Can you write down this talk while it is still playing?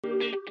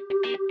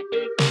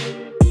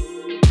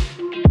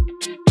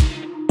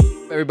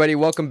Everybody?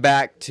 Welcome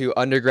back to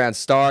Underground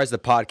Stars, the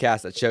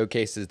podcast that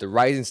showcases the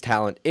rising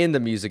talent in the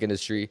music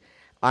industry.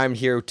 I'm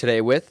here today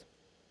with.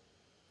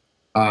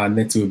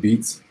 Nitsu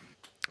Beats.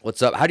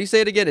 What's up? How do you say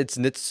it again? It's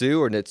Nitsu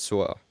or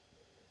Nitsua?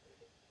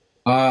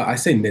 I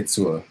say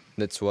Nitsua.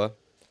 Nitsua.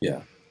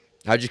 Yeah,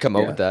 How'd you come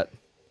up with yeah.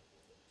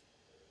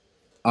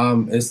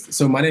 that? It's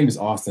so my name is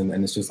Austin,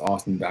 and it's just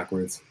Austin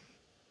backwards.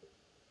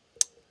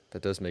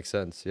 That does make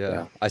sense. Yeah,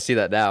 Yeah. I see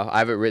that now. I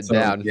have it written So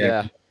down. yeah,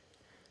 Yeah,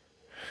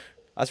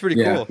 that's pretty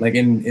yeah. cool. Like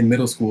in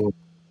middle school,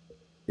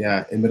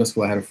 yeah, in middle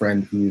school, I had a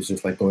friend who was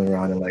just like going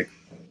around and like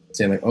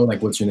saying like, "Oh,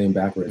 like what's your name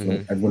backwards?" And, Hmm.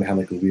 like, everyone had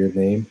like a weird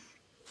name,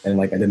 and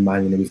like I didn't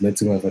mind when it was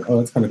Nitsu. I was like, "Oh,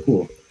 that's kind of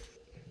cool,"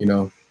 you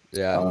know.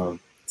 Yeah,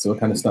 So it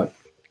kind of stuck.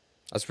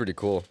 that's pretty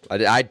cool.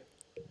 I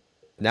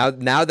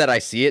now that I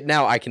see it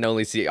now, I can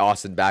only see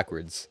Austin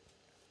backwards.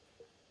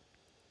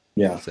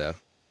 Yeah, So,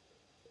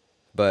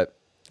 but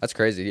that's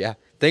crazy. Yeah,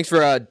 thanks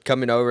for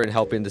coming over and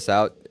helping this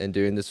out and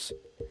doing this.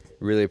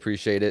 Really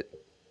appreciate it.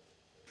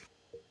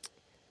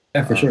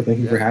 yeah, for sure. Thank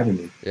you for Yeah. having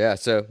me. Yeah,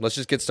 so let's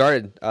just get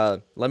started.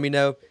 Let me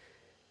know,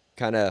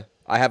 kind of.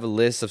 I have a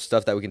list of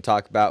stuff that we can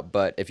talk about,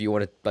 but if you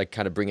want to like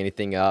kind of bring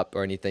anything up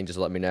or anything, just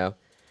let me know.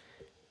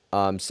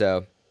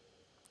 So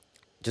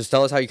just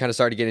tell us how you kind of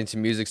started getting into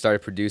music,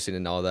 started producing,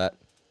 and all that.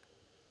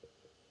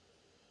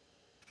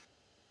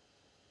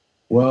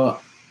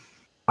 Well,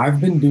 I've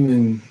been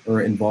doing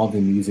or involved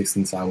in music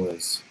since I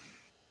was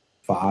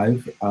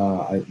 5.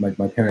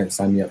 My parents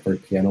signed me up for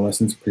piano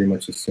lessons pretty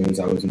much as soon as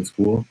I was in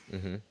school.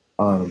 Hmm.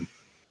 Um,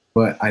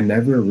 but I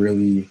never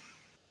really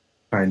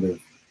kind of,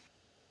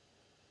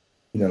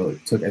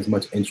 took as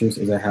much interest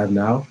as I have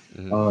now.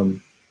 Hmm.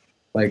 Um,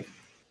 like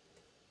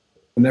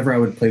whenever I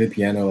would play the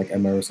piano, like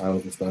at my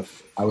recitals and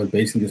stuff, I would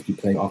basically just be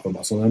playing off of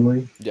muscle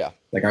memory. Yeah.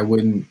 Like I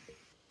would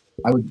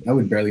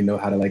barely know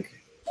how to like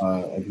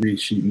read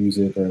sheet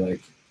music or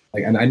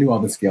and I knew all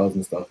the scales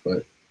and stuff,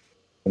 but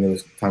when it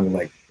was time to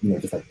like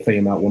just like play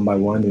them out one by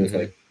one, it was Hmm.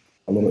 like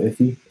a little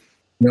iffy.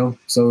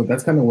 So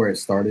that's kind of where it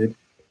started.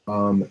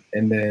 And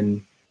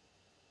then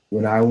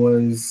when I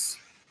want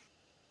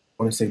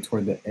to say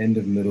toward the end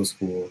of middle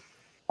school,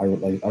 I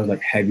was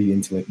like heavy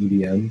into like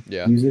EDM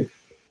Yeah. music.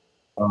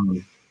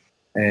 Um,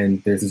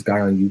 and there's this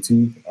guy on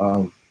YouTube.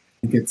 I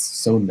think it's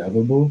So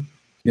Nevable.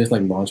 He has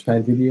like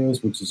Launchpad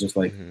videos, which is just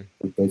like Hmm.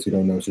 for those who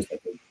don't know, it's just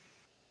like a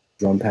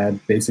drum pad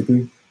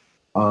basically.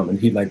 And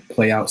he'd like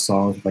play out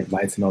songs with like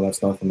lights and all that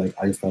stuff, and like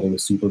I just thought it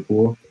was super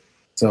cool.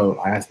 So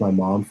I asked my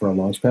mom for a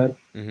Launchpad.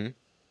 Hmm.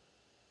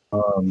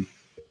 Um,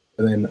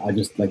 and then I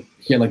just like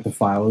he had like the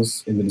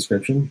files in the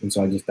description, and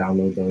so I just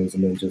download those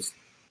and then just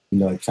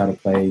like try to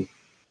play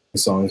the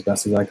song as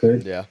best as I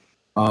could. Yeah.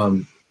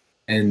 Um,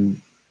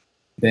 and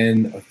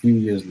then a few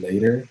years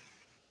later,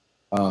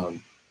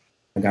 um,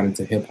 I got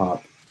into hip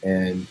hop,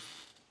 and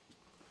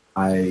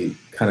I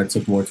kind of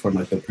took more toward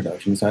like the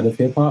production side of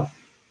hip hop,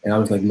 and I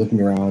was like looking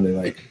around and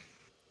like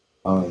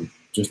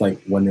just like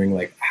wondering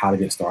like how to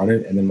get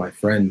started. And then my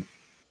friend,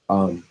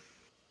 um,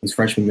 his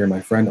freshman year, my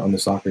friend on the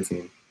soccer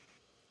team,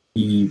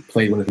 he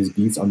played one of his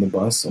beats on the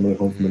bus on the way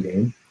home from Hmm. the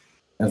game.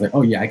 I was like,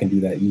 oh yeah, I can do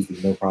that easily,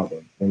 no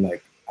problem. And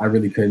like I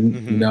really couldn't,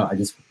 Hmm. I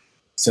just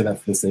said that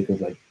for the sake of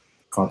like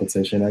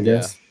competition, I Yeah.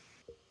 guess.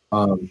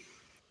 Um,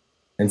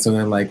 and so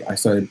then like I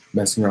started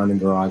messing around in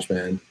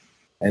GarageBand,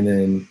 and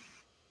then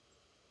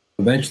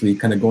eventually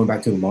kind of going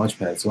back to the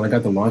Launchpad. So when I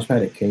got the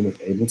Launchpad, it came with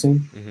Ableton,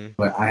 Hmm.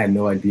 but I had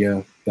no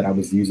idea that I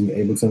was using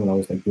Ableton when I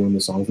was like doing the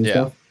songs and Yeah.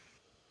 stuff.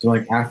 So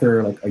like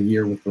after like a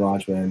year with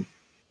GarageBand,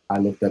 I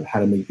looked up how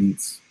to make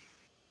beats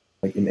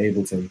like in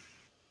Ableton,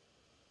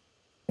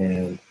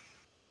 and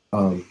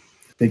um,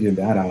 figured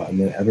that out. And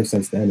then ever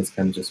since then, it's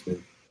kind of just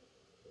been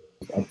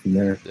up from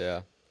there.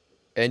 Yeah.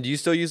 And do you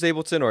still use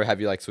Ableton, or have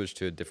you like switched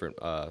to a different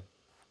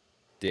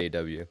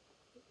DAW?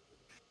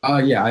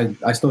 Yeah,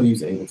 I still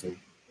use Ableton.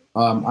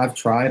 I've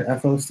tried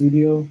FL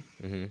Studio,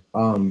 Hmm.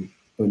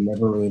 but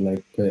never really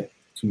like put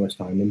too much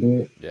time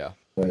into it. Yeah.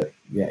 But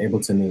yeah,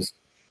 Ableton is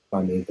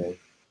my main thing.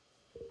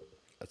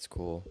 That's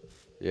cool.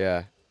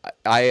 Yeah.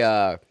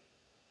 I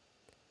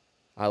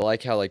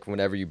like how like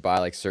whenever you buy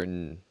like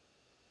certain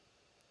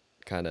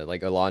kind of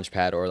like a launch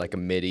pad or like a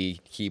MIDI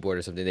keyboard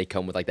or something, they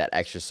come with like that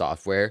extra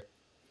software.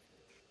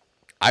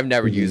 I've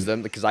never Hmm. used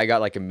them because I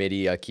got like a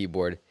MIDI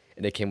keyboard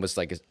and it came with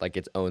like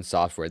its own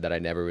software that I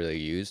never really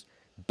used.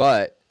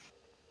 But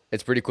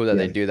it's pretty cool that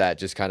they Yeah, do that.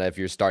 Just kind of if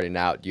you're starting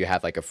out, you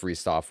have like a free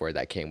software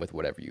that came with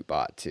whatever you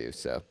bought too.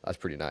 So that's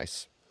pretty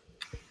nice.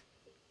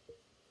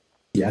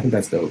 yeah, I think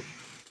that's dope.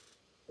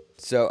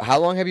 So how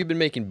long have you been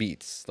making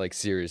beats? Like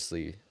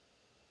seriously,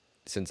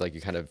 since like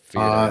you kind of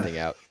figured Uh, everything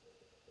out.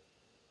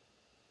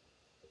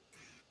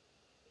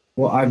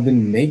 well, I've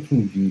been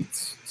making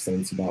beats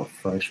since about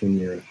freshman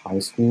year in high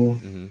school,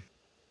 Hmm.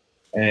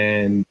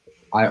 and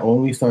I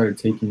only started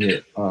taking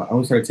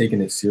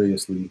it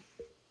seriously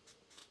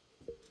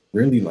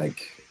really like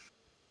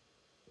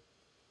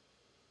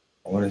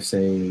I want to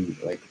say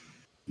like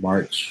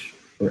March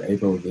or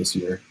April of this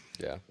year.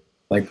 Yeah.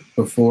 Like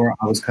before,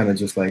 I was kind of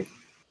just like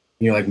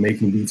like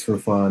making beats for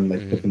fun,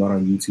 like Hmm. putting them out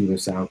on YouTube or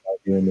SoundCloud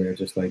here and there,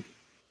 just like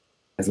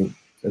as a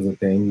as a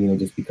thing, you know,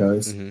 just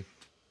because. Mm-hmm.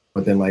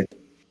 But then like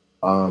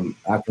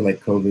after like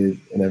COVID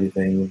and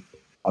everything,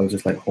 I was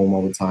just like home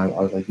all the time. I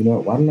was like, you know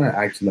what, why don't I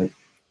actually like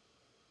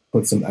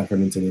put some effort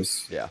into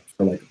this Yeah.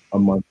 for like a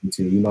month or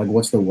two? You know, like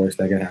what's the worst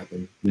that can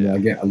happen? You know, Yeah. I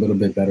get a little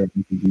bit better at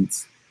making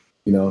beats,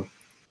 you know.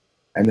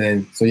 And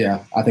then so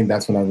yeah, I think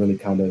that's when I really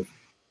kind of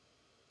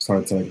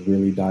started to like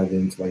really dive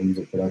into like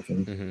music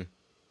production. Mm-hmm.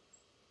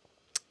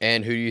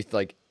 And who do you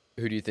like?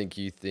 Who do you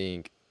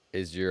think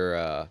is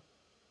your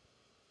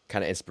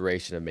kind of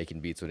inspiration of making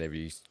beats whenever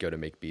you go to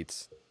make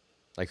beats?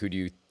 Like, who do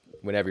you,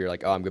 whenever you're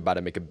like, oh, I'm about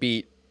to make a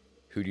beat,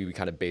 who do you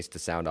kind of base the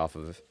sound off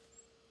of?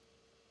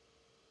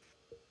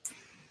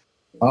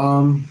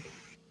 Um,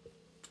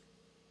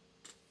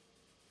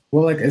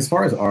 well, like as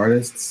far as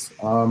artists,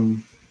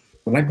 when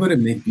I go to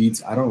make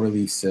beats, I don't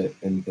really sit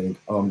and think,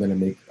 oh, I'm gonna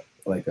make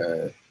like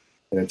a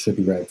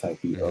trippy red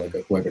type beat or Mm-hmm. like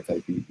a whoever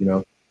type beat. You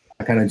know,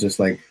 I kind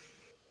of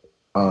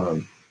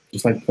um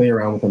just like play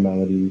around with the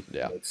melody,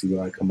 Yeah. like see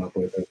what I come up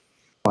with, or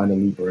find a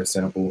loop or a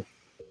sample.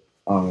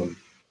 Um,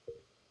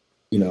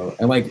 you know,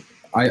 and like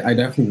I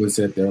definitely would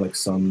say that there are like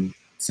some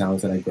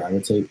sounds that I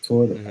gravitate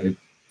toward. I Mm-hmm.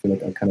 feel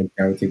like I kind of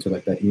gravitate toward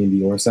like that Ian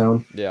Dior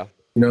sound, Yeah.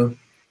 you know.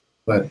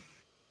 But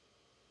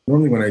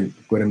normally when I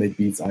go to make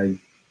beats, I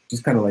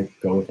just kind of like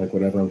go with like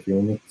whatever I'm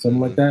feeling with something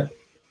Mm-hmm. like that.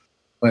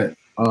 But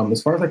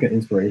as far as like an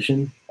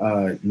inspiration,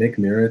 Nick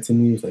Mira to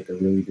me is like a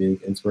really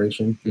big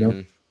inspiration. You know,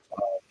 Mm-hmm.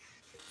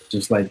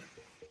 just like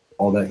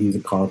all that he's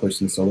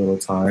accomplished in so little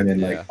time,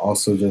 and like Yeah.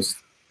 also just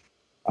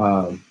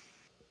um,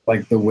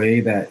 like the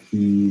way that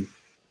he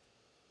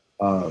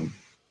um,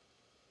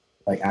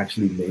 like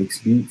actually makes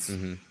beats.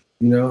 Mm-hmm.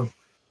 You know,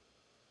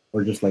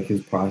 or just like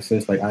his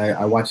process. Like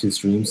I watch his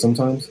streams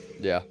sometimes.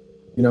 Yeah.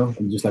 You know,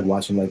 and just like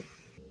watch him like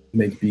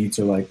make beats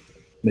or like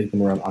make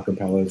them around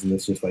acapellas, and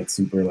it's just like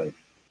super like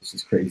it's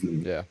just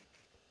crazy. Yeah.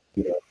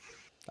 You know, so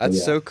That's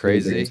yeah, so really big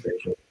crazy.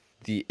 inspiration.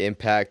 The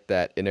impact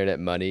that internet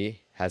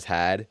money has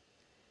had,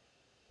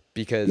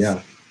 because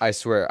Yeah, I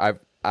swear I've,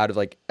 out of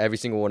like every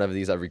single one of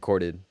these I've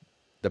recorded,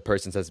 the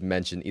person has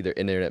mentioned either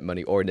internet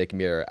money or Nick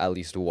Mirror at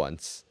least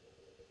once.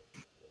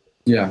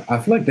 yeah. I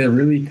feel like they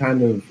really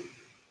kind of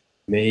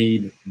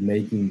made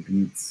making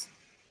beats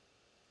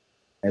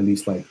at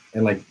least like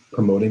and like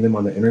promoting them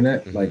on the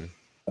internet like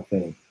Mm-hmm. a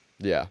thing.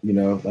 Yeah. You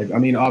know, like I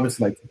mean,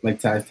 obviously like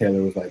Taz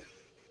Taylor was like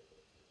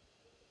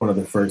one of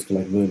the first to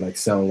like really like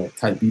sell like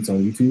type beats on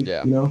YouTube.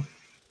 Yeah. You know,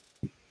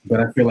 but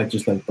I feel like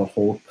just like the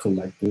whole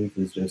collective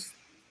is just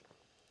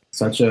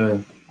such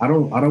a I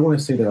don't want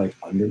to say they're like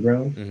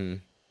underground Mm-hmm.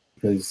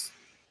 because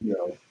you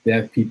know they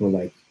have people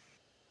like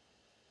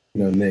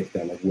you know Nick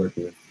that like work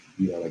with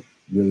you know like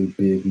really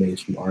big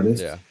mainstream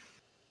artists, Yeah.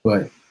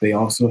 but they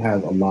also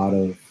have a lot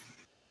of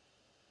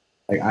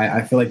like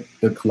I feel like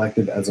the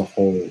collective as a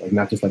whole, like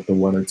not just like the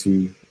one or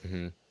two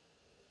Mm-hmm.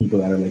 people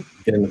that are like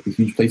getting like the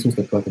huge placements,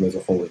 the collective as a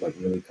whole is like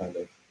really kind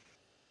of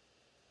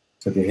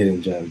it's like a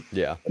hidden gem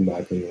Yeah. in my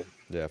opinion.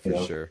 Yeah, You for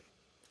know? sure.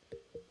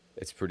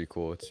 It's pretty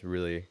cool. It's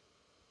really,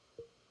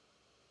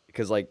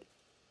 because like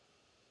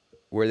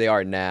where they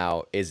are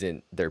now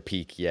isn't their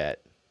peak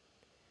yet.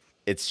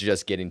 It's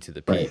just getting to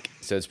the Right. peak.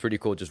 So it's pretty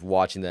cool just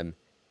watching them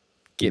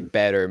get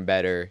better and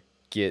better,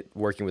 get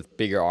working with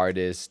bigger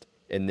artists,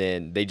 and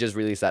then they just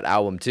released that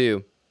album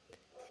too,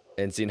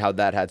 and seeing how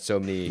that had so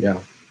many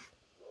Yeah.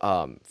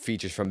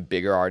 features from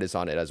bigger artists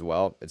on it as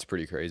well. It's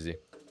pretty crazy.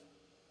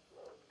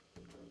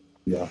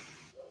 Yeah.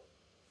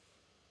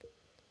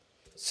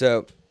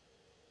 So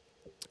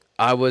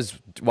while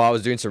I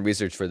was doing some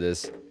research for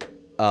this,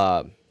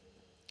 uh,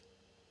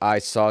 I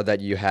saw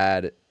that you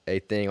had a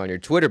thing on your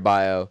Twitter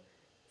bio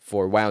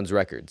for Wounds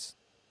Records.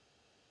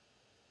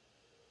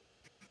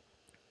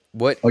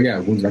 What? Oh yeah,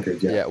 Wounds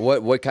Records, yeah. Yeah.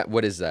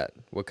 What is that?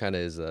 What kind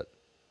of is that?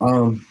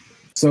 Um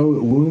so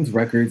Wounds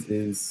Records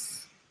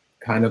is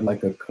kind of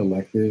like a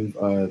collective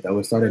that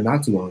was started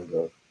not too long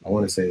ago. I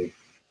want Mm-hmm. to say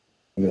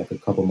maybe like a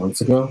couple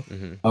months ago.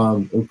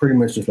 Mm-hmm. It was pretty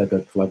much just like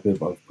a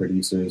collective of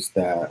producers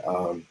that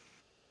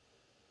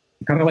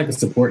kind of like a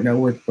support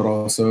network, but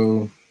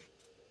also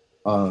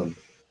um,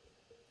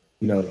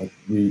 you know, like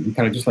we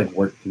kind of just like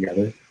work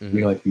together. Mm-hmm.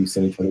 You know, like we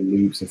send each other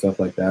loops and stuff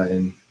like that,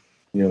 and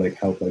you know, like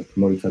help like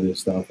promote each other's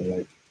stuff and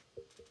like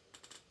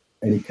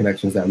any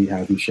connections that we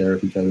have, we share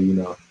with each other. You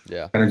know,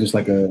 Yeah. kind of just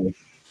like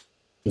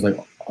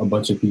a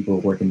bunch of people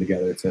working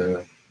together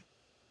to,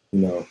 you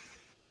know,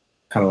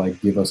 kind of like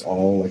give us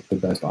all like the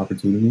best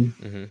opportunity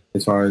Mm-hmm.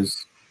 as far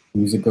as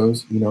music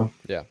goes. You know,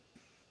 Yeah.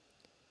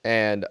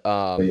 And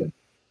but yeah.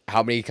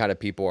 how many kind of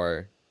people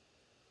are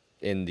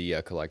in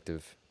the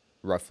collective,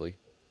 roughly?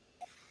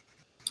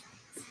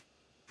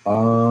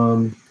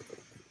 Um,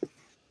 I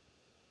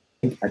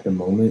think at the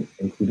moment,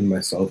 including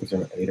myself, it's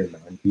around 8 or 9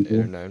 Eight or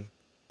people. nine.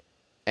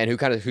 And who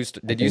kind of I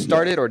did you think,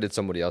 start yeah. it or did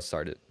somebody else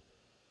start it?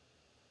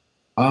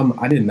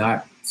 I did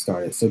not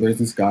start it. So there's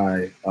this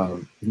guy,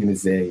 his name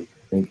is Zay.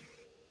 I think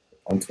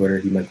on Twitter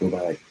he might go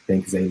by like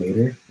Thank Zay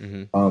later.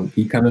 Mm-hmm.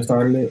 He kind of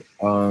started it,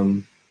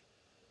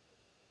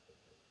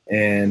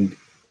 and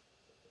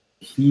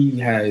he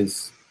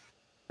has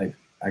like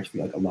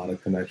actually like a lot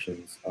of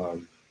connections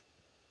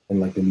in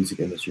like the music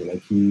industry.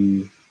 Like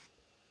he's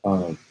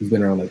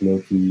been around like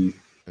Lil Key,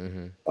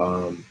 Mhm.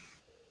 um,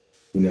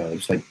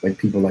 just like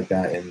people like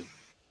that in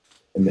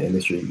the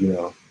industry.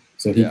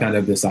 So he Yeah. kind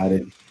of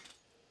decided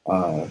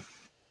uh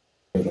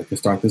like to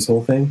start this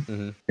whole thing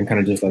Mhm. and kind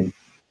of just like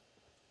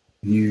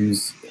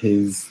use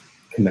his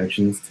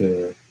connections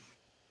to,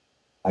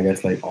 I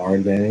guess, like our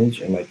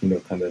advantage and like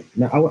kind of.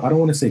 Now, I don't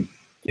want to say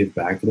give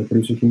back to the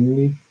producer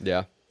community,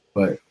 Yeah.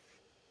 but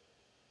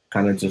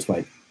kind of just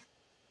like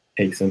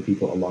take some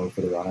people along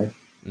for the ride.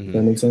 If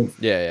that Mhm. makes sense,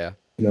 Yeah, yeah.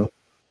 you know.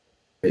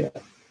 But yeah,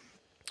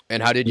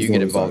 And how did he's you the get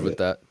one who involved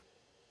started with it.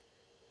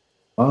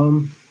 that?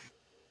 Um,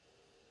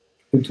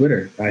 through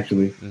Twitter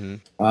actually.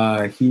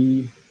 Mhm.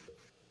 He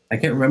I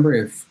can't remember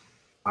if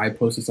I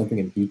posted something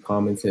and he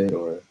commented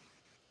or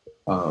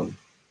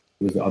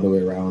it was the other way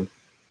around,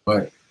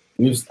 but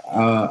it was.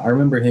 I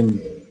remember him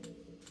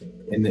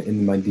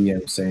in my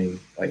DM saying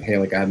like, "Hey,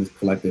 like I have this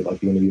collective,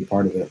 like you want to be a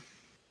part of it."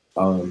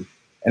 Um,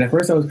 and at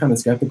first I was kind of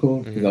skeptical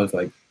because I Mhm. was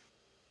like,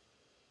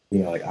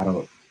 like I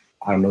don't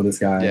know this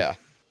guy. Yeah.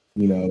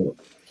 He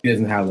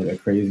doesn't have like a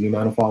crazy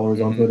amount of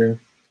followers on Mhm. Twitter.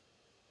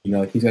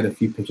 Like he's got a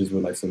few pictures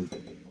with like some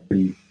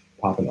pretty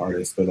popping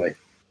artists, but like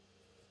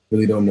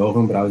really don't know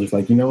him. But I was just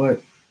like, you know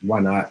what? Why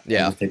not? I'll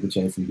Yeah. just take the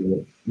chance and do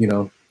it.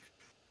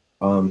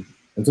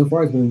 And so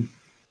far it's been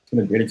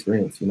a great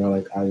experience.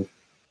 Like I've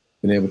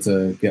been able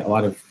to get a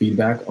lot of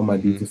feedback on my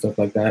beats Mhm. and stuff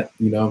like that.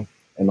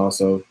 And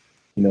also,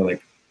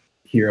 like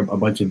hear a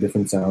bunch of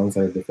different sounds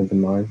that are different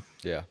than mine.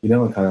 Yeah.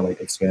 And kind of like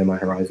expand my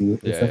horizon and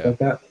Yeah, stuff yeah. like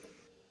that.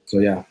 So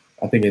yeah,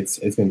 I think it's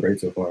been great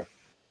so far.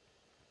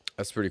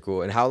 That's pretty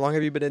cool. And how long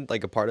have you been in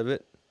like a part of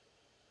it?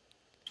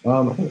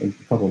 I think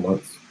a couple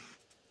months.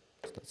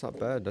 That's not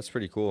bad. That's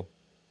pretty cool.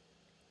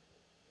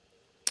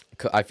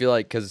 I feel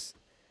like cuz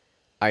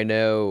I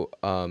know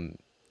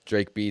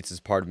Drake Beats is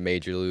part of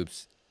Major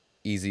Loops.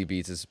 Easy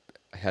Beats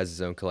has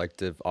his own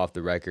collective off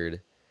the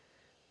record.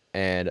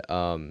 And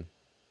I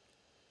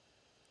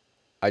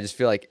just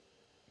feel like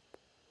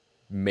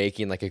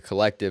making like a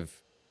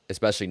collective,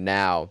 especially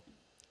now,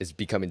 is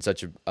becoming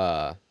such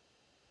a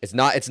it's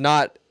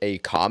not a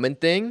common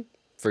thing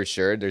for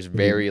sure. There's Mhm.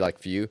 very like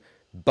few,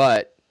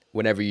 but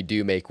whenever you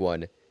do make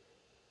one,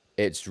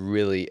 it's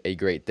really a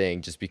great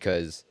thing just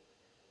because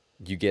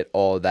you get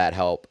all that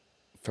help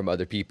from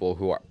other people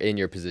who are in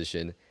your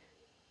position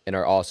and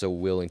are also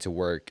willing to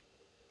work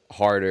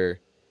harder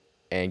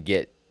and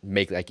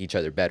make like each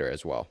other better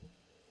as well.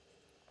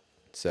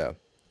 So,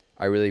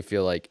 I really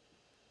feel like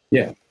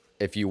Yeah,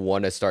 if you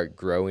want to start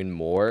growing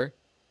more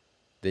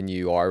than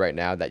you are right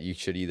now, that you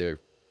should either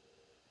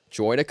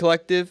join a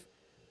collective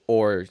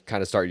or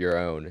kind of start your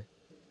own,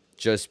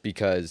 just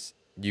because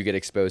you get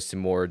exposed to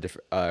more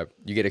different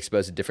you get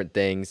exposed to different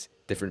things,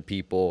 different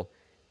people,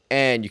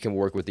 and you can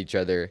work with each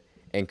other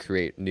and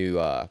create new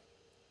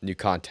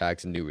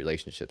contacts and new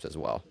relationships as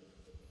well.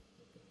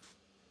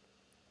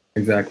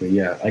 exactly.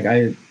 Yeah, like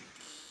I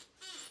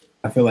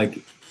feel like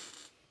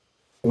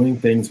doing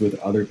things with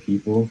other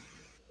people,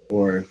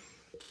 or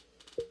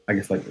I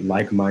guess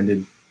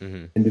like-minded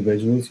Mhm.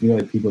 individuals.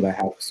 Like people that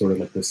have sort of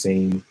like the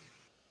same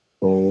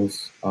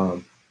goals,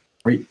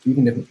 or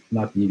even if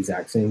not the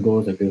exact same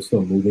goals, like they're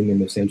still moving in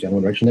the same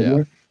general direction that you Yeah.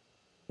 are.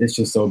 It's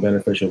just so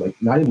beneficial.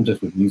 Like not even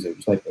just with music,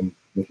 just like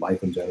with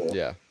life in general.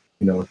 Yeah.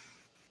 You know,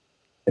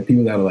 and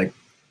people that will like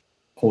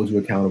hold you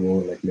accountable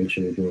and like make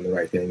sure you're doing the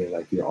right thing and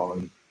like you're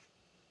on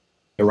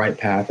the right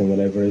path and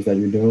whatever it is that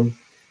you're doing.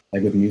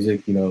 Like with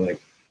music, like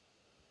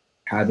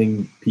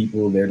having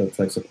people there to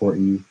like support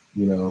you,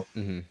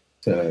 Mhm.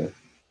 to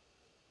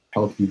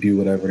help you do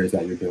whatever it is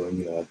that you're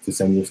doing, to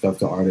send your stuff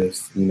to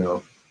artists, and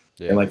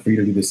Yeah. like for you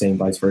to do the same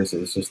vice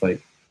versa. It's just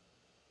like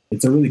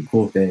it's a really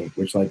cool thing,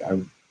 which like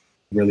I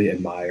really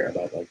admire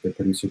about like the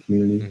producer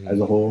community as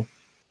Mhm. a whole.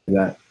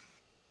 That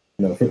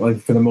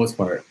for the most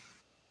part,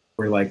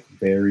 we're like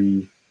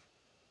we're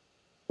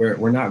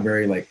not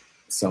very like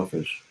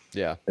selfish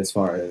Yeah. as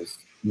far as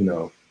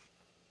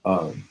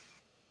um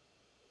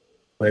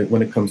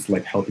when it comes to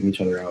like helping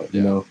each other out.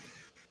 Yeah.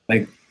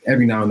 Like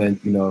every now and then,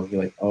 you're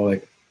like, oh,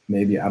 like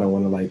maybe I don't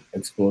want to like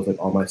expose like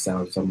all my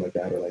sounds or something like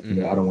that, or like I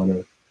Mhm. don't want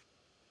to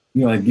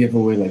like give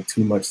away like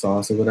too much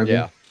sauce or whatever.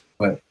 Yeah.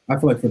 But I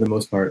feel like for the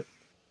most part,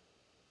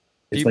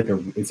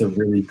 People it's a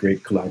really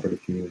great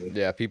collaborative community.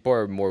 yeah, people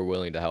are more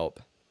willing to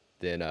help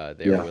than they are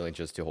Yeah, willing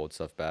just to hold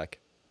stuff back.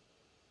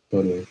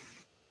 totally.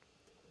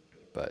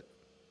 But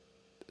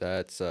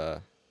that's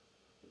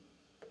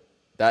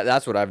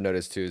that's what I've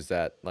noticed too, is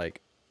that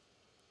like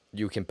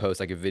you can post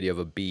like a video of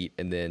a beat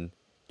and then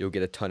you'll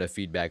get a ton of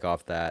feedback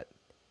off that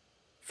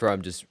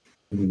from just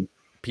Mhm.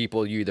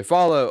 people you either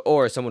follow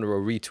or someone will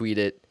retweet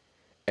it,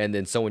 and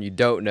then someone you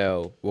don't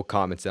know will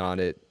comment on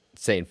it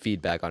saying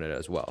feedback on it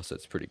as well. So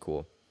it's pretty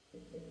cool.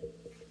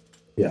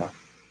 Yeah,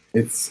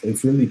 it's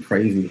really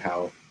crazy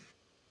how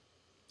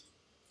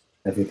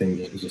everything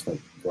is just like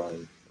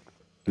run.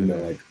 Hmm.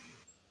 Like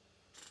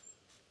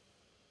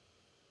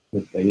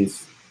like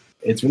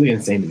it's really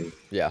insane to me.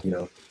 Yeah. You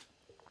know,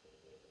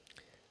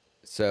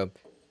 So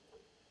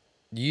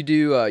you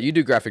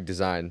do graphic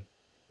design.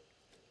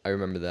 I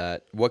remember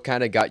that. What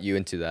kind of got you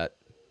into that?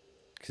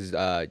 Because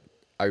I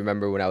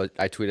remember when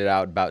I tweeted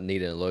out about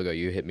needing a logo,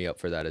 you hit me up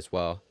for that as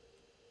well.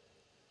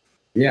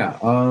 Yeah.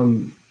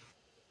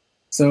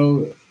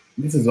 So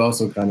this is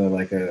also kind of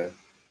like a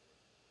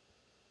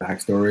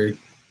backstory.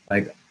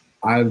 Like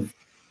I've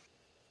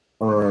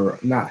or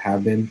not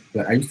have been,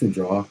 but I used to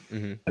draw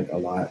Mm-hmm. like a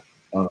lot.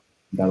 Um,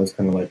 that was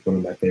kind of like one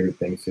of my favorite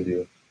things to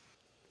do.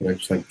 You know,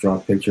 just like draw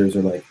pictures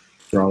or like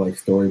draw like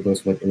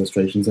storybooks with like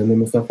illustrations in them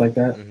and stuff like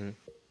that. Mm-hmm.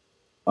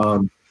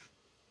 Um,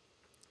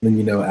 then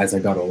you know, as I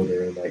got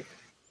older and like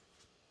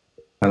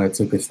kind of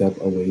took a step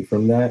away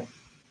from that,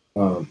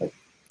 like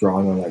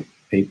drawing on like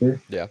paper,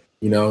 Yeah.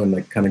 you know, and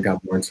like kind of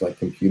got more into like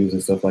computers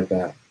and stuff like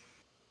that.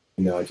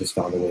 You know, I just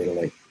found a way to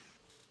like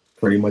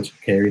pretty much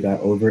carry that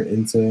over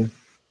into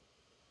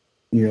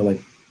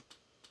like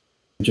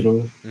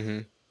digital Mm-hmm.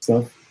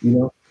 stuff. You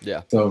know,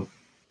 Yeah. so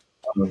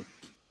um,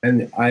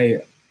 and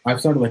I've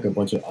started like a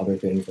bunch of other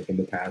things like in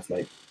the past,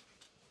 like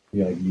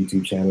like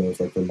YouTube channels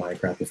like for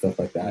Minecraft and stuff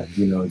like that.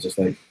 You know, just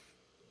like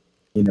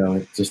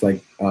just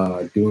like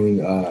doing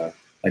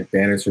like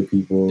banners for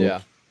people,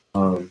 Yeah.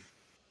 um,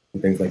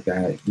 and things like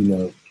that. You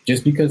know,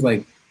 just because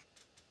like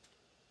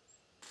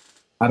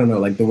I don't know,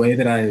 like the way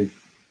that I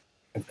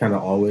have kind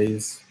of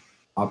always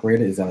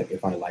operated is that like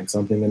if I like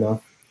something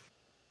enough,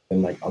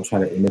 then like I'll try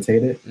to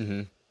imitate it.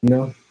 Mm-hmm. You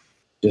know,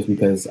 just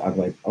because I'm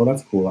like, oh,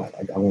 that's cool. I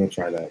want to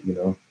try that. You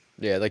know,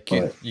 Yeah. Like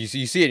but you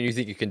see it and you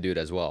think you can do it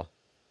as well.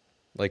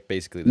 Like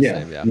basically the yeah,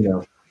 same. Yeah. you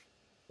know,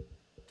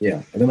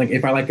 yeah. And then like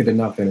if I like it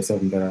enough, then it's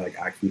something that I like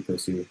actually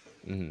pursue.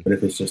 Mm-hmm. But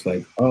if it's just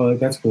like, oh, like,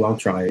 that's cool, I'll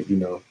try it. You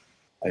know,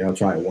 like I'll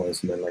try it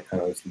once and then like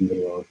kind of just leave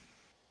it alone.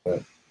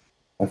 But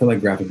I feel like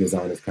graphic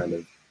design is kind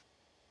of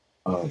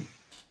um,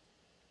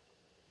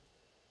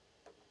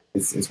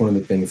 it's one of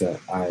the things that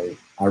I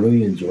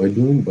really enjoy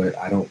doing, but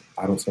I don't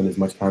spend as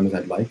much time as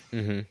I'd like.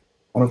 Mm-hmm.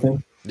 I don't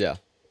think. Yeah.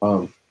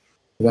 Because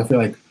I feel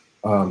like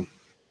um,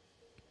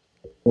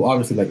 well,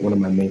 obviously, like one of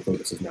my main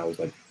focuses now is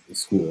like is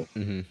school,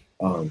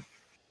 Mm-hmm. um,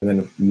 and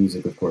then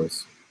music, of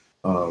course.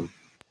 Um,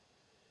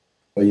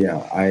 but yeah,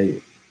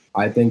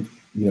 I think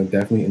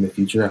definitely in the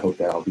future, I hope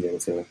that I'll be able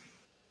to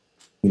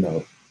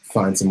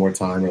find some more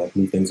time or like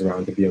move things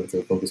around to be able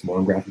to focus more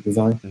on graphic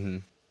design Mm-hmm.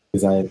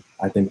 because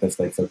I think that's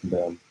like something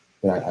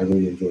that I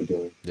really enjoy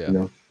doing. Yeah. You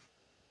know.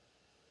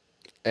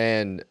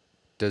 And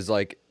does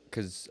like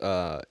because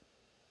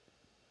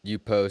you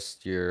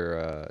post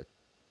your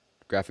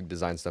graphic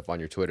design stuff on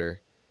your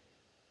Twitter,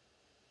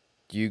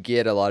 do you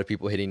get a lot of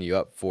people hitting you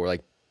up for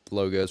like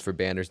logos for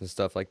banners and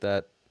stuff like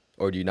that,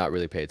 or do you not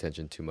really pay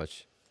attention too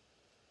much?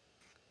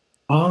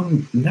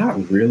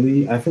 Not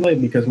really. I feel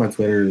like because my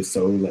Twitter is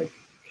so like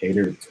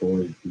catered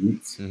toward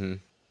beats, Mm-hmm.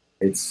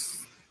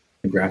 it's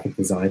the graphic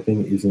design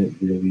thing isn't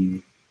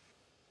really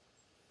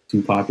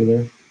too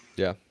popular.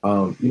 Yeah.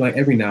 Like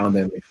every now and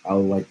then like,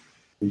 I'll like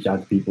reach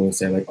out to people and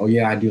say like, oh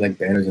yeah, I do like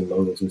banners and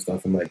logos and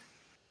stuff. And like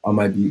on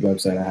my beat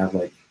website, I have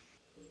like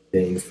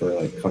things for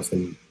like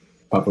custom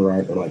cover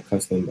art or like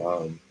custom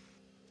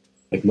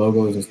like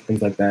logos and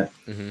things like that.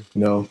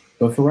 Mm-hmm.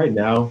 But for right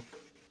now,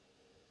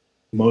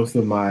 most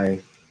of my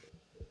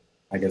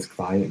I guess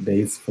client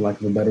base, for lack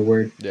of a better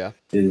word, Yeah.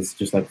 is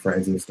just like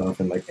friends and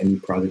stuff, and like any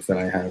projects that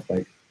I have.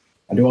 Like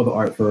I do all the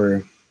art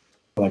for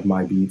like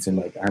my beats, and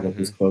like I have like Mm-hmm.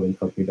 this clothing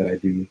company that I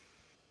do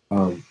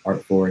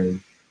art for,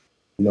 and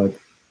like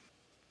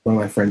one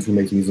of my friends who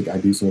makes music, I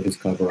do some of his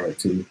cover art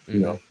too.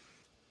 Mm-hmm.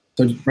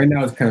 So right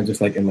now it's kind of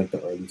just like in like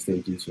the early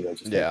stages,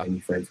 just like Yeah. any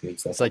friends need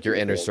It's stuff. I like your do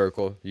it inner for.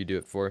 circle you do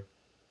it for.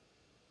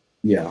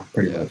 Yeah,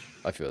 pretty Yeah, much.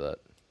 I feel that.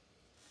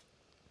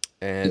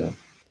 Yeah. And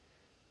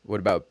what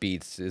about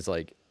beats? Is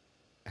like,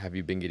 have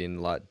you been getting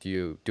a lot?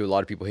 Do a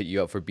lot of people hit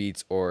you up for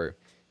beats, or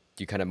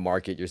do you kind of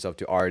market yourself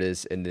to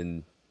artists and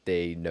then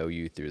they know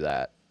you through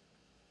that?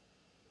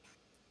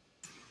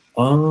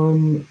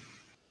 Um,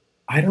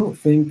 I don't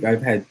think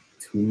I've had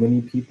too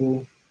many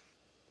people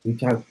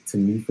reach out to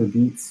me for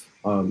beats.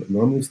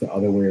 Normally it's the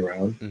other way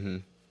around. Mm-hmm.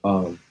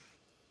 Um,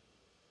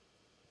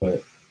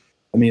 but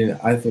I mean,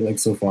 I feel like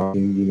so far,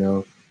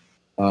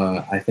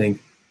 I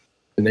think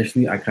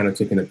initially I kind of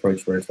took an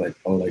approach where it's like,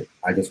 oh, like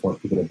I just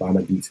want people to buy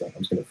my beats, like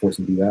I'm just gonna force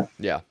them to do that.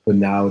 Yeah. But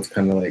now it's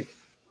kind of like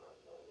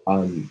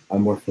I'm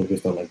more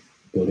focused on like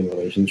building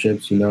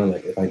relationships. Mm-hmm.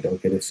 Like if I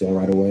don't get a sale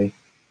right away,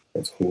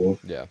 that's cool.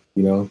 Yeah.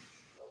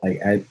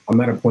 Like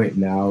I'm at a point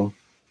now,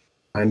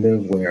 kind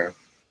of where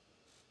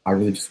I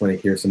really just want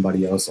to hear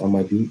somebody else on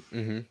my beat,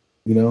 Mm-hmm.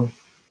 you know,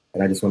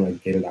 and I just want to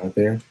like, get it out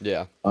there.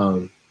 Yeah.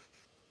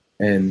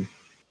 And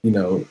you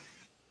know,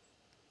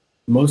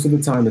 most of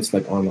the time it's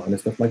like online and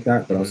stuff like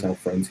that. But I Mm-hmm. also have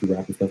friends who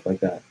rap and stuff like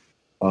that.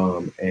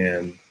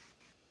 And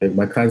like,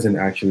 my cousin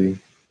actually,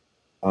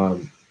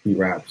 he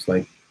raps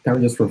like kind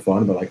of just for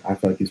fun, but like I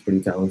feel like he's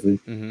pretty talented.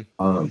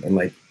 Mm-hmm. And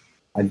like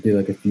I did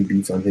like a few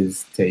beats on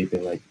his tape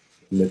and like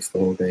mixed the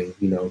whole thing,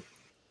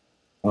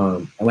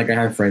 and like I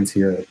have friends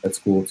here at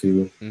school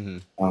too.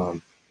 Mm-hmm.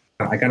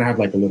 I kind of have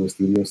like a little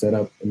studio set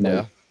up in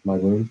Yeah. my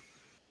room,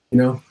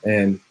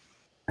 and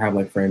I have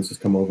like friends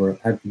just come over.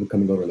 I have people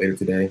coming over later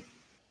today.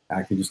 I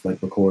actually just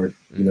like record,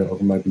 Mm-hmm.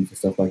 over my beats and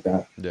stuff like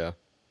that. Yeah.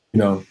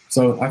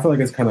 So I feel like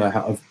it's kind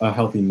of a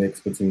healthy mix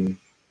between,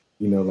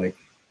 like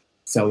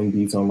selling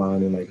beats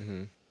online and like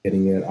Mm-hmm.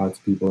 getting it out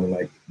to people and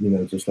like,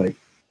 just like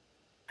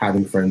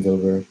having friends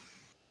over.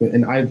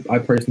 And I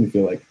personally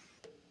feel like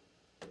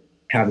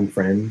having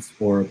friends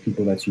or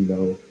people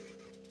that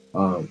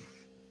um,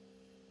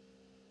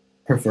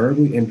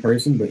 preferably in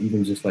person, but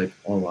even just like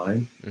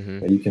online, Mm-hmm.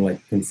 that you can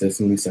like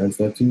consistently send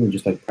stuff to and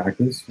just like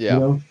practice,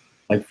 Yeah.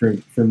 Like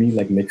for me,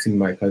 like mixing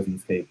my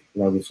cousin's tape,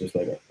 that was just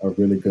like a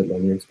really good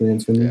learning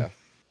experience for me Yeah.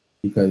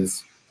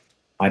 because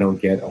I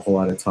don't get a whole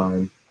lot of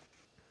time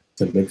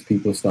to mix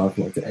people's stuff,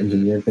 like to Mm-hmm.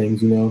 engineer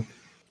things, And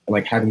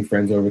like having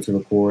friends over to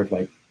record,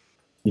 like,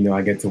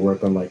 I get to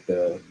work on like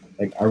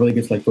I really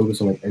get to like focus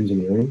on like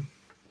engineering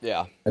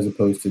Yeah. as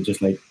opposed to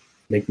just like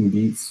making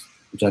beats,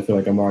 which I feel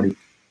like I'm already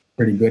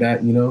pretty good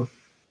at.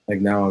 Like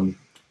now I'm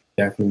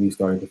definitely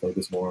starting to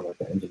focus more on like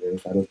the engineering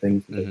side of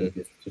things, which I Mm-hmm. think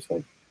is just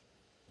like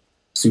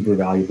super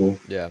valuable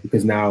Yeah.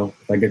 because now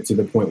if I get to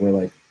the point where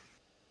like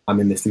I'm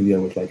in the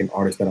studio with like an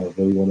artist that I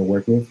really want to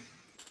work with,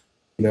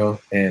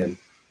 and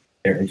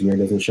their engineer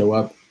doesn't show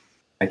up,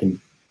 I can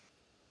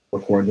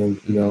record them,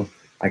 Mm-hmm.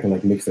 I can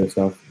like mix their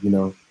stuff,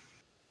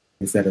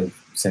 instead of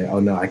saying, oh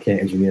no, I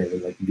can't engineer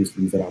and like you just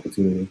lose that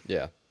opportunity,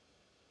 Yeah.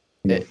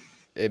 you know.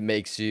 It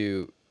makes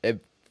you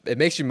it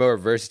makes you more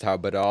versatile,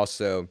 but it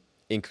also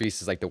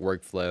increases like the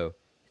workflow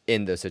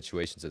in those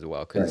situations as well.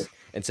 Right. Because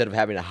instead of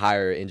having to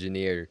hire an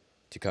engineer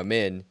to come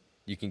in,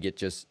 you can get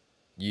just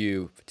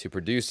you to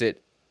produce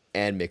it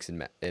and mix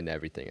and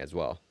everything as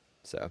well.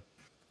 So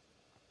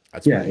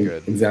that's Yeah, pretty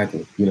good.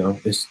 exactly.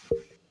 It's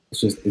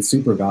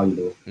super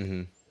valuable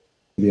Mm-hmm.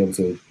 to be able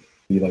to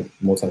be like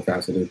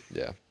multifaceted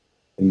Yeah.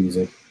 in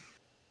music,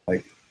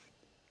 like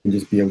and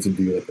just be able to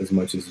do it as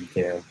much as you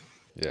can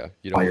Yeah.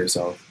 You by don't.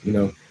 yourself.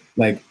 Mm-hmm.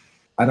 Like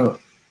I don't,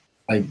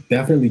 I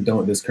definitely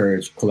don't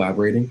discourage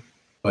collaborating,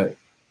 but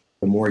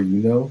the more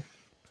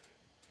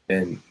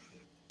then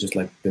just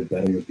like the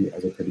better you'll be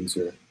as a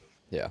producer,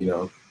 Yeah. you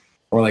know,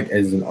 or like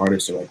as an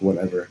artist or like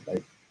whatever.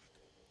 Like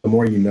the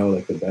more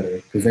like the better,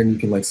 because then you Mm-hmm.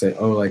 can like say,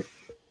 oh, like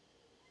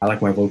I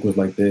like my vocals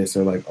like this,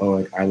 or like, oh,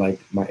 like I like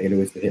my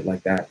 808s to hit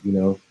like that.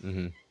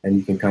 Mm-hmm. And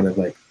you can kind of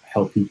like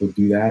help people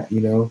do that.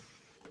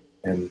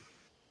 And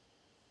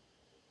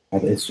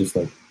it's just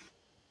like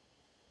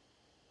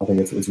I think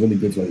it's really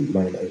good to like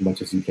learn as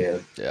much as you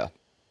can Yeah.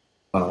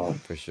 uh,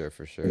 For sure.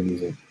 For in sure.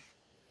 music.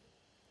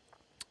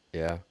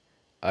 Yeah.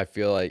 I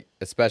feel like,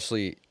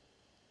 especially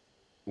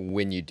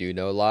when you do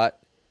know a lot,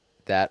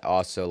 that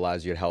also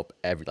allows you to help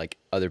every like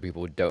other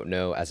people who don't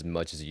know as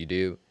much as you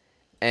do,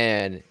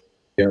 and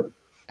Yep.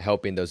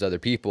 helping those other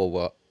people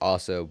will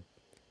also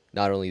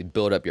not only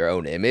build up your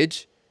own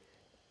image,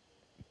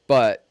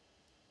 but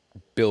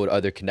build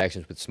other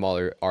connections with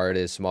smaller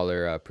artists,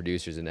 smaller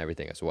producers, and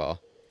everything as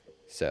well.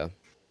 So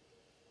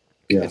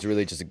Yeah. it's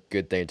really just a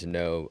good thing to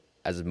know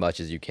as much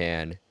as you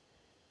can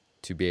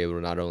to be able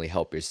to not only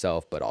help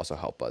yourself but also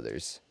help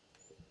others.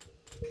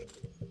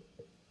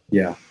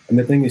 Yeah. And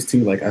the thing is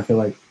too, like I feel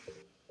like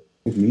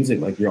with music,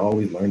 like you're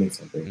always learning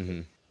something.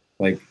 Mm-hmm.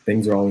 Like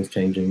things are always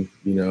changing.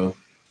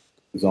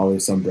 There's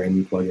always some brand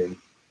new plugin.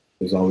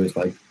 There's always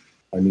like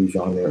a new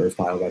genre or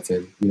style that's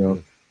in. Mm-hmm.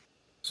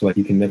 So like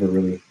you can never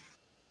really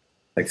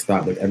like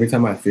stop. Like every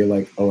time I feel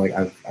like, oh, like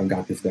I've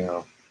got this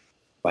down,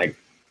 like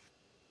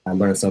I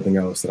learned something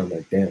else and I'm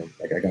like, damn,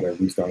 like I gotta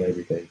restart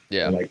everything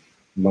Yeah. and like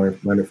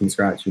learn it from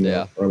scratch.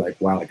 Yeah. Or like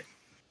wow, like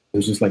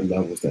there's just like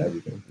levels to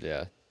everything.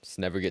 Yeah. Just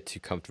never get too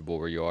comfortable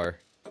where you are.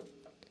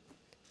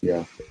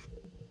 Yeah,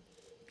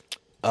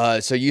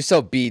 So you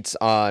sell beats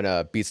on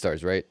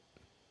BeatStars, right?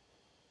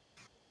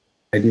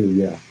 I do.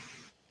 Yeah.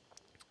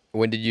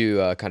 When did you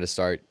kind of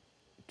start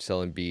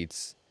selling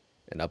beats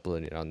and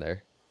uploading it on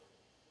there?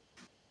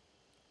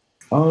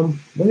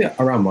 Really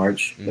around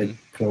March, like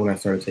Mm-hmm. kind of when I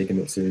started taking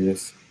it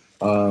serious.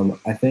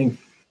 I think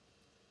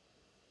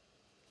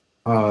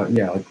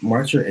yeah, like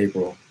March or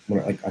April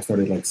when like I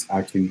started like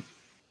actually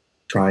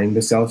trying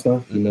to sell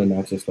stuff, Mm-hmm.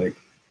 not just like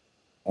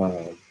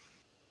um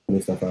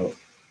putting stuff out.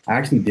 I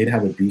actually did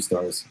have a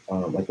BeatStars.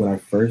 Like when I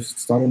first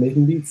started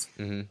making beats,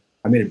 Mm-hmm.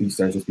 I made a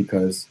BeatStars just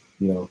because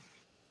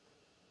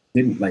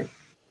didn't like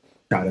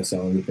try to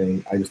sell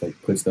anything. I just like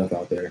put stuff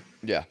out there,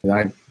 Yeah. and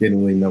I didn't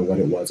really know what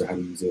it was or how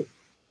to use it.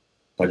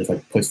 So I just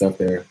like put stuff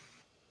there.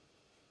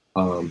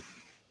 Um,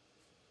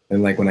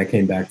 and like when I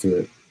came back to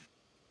it,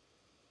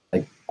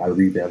 like I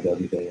revamped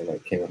everything and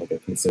like came up with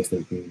like a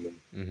consistent theme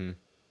and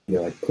Mm-hmm.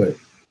 like put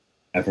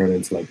effort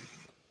into like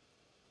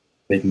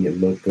making it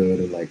look good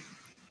and like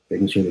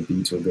making sure the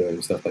beats were good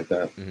and stuff like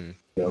that. Mm-hmm.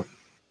 You know,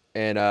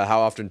 And how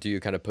often do you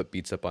kind of put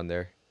beats up on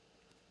there?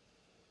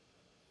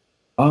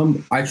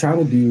 I try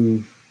to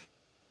do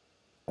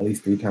at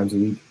least 3 times a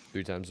week.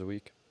 3 times a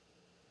week?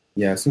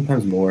 Yeah,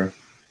 sometimes more.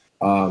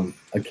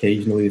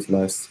 Occasionally it's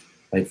less.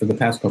 Like for the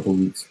past couple of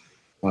weeks,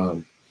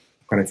 kind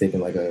of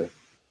taking like a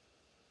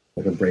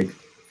break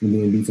from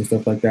doing beats and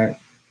stuff like that.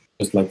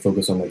 Just like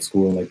focus on like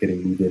school and like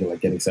getting moved in and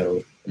like getting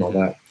settled and all Mm-hmm.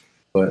 that.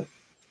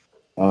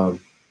 But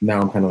now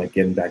I'm kind of like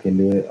getting back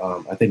into it.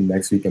 I think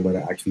next week I'm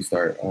gonna actually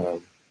start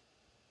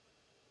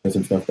and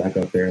some stuff back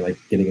up there, like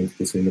getting into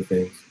the swing of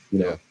things. You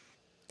Yeah. know,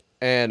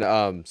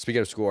 And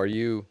speaking of school, are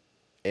you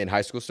in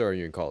high school still or are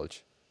you in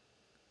college?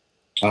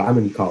 I'm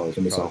in college.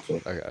 I'm a College.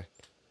 sophomore. Okay.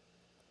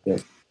 Yeah.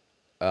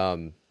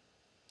 Um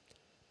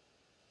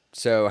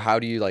so how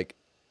do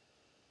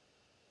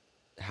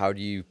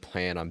you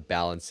plan on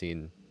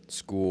balancing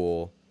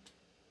school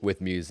with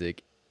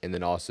music and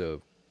then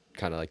also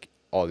kind of like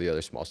all the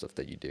other small stuff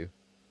that you do?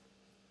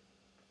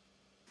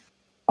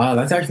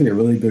 That's actually a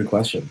really good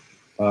question.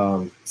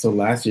 So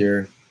last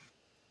year,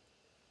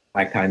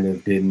 I kind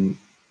of didn't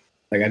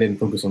like I didn't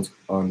focus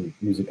on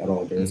music at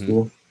all during Mhm.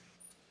 school.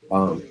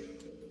 Um,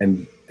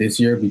 and this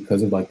year,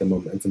 because of like the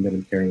momentum that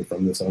I'm carrying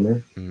from the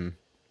summer, Mhm.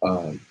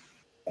 um,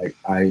 like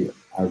I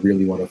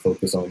really want to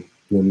focus on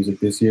doing music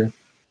this year.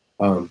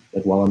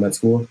 Like while I'm at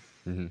school,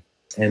 Mhm.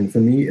 and for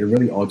me, it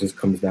really all just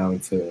comes down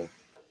to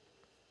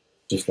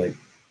just like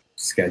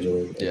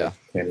scheduling and Yeah.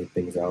 like planning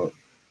things out.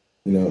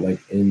 You know, like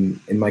in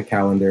my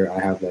calendar, I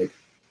have like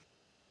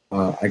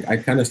I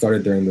kind of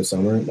started during the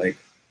summer, like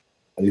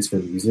at least for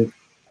music,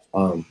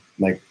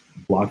 like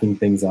blocking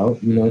things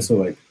out. You know, Mhm. so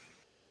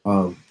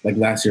like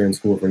last year in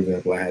school, for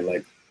example, I had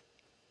like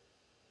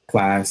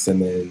class,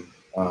 and then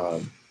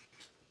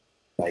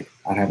like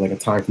I had like a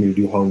time for me to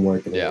do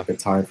homework, and then Yeah. like a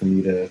time for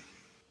me to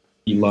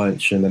eat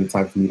lunch, and then a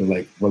time for me to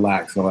like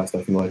relax and all that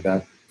stuff, you know, like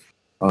Mhm.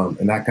 that.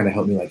 And that kind of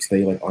helped me like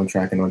stay like on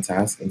track and on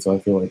task. And so I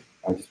feel like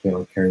I just plan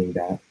on carrying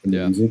that in the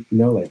Yeah. music, you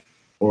know, like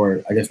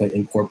or I guess like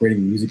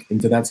incorporating music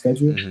into that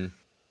schedule, Mhm.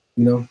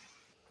 you know.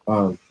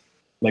 Um,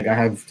 like I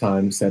have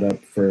time set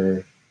up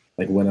for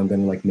like when I'm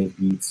gonna like make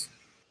beats,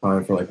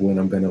 time for like when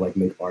I'm gonna like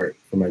make art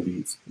for my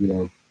beats, you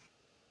know.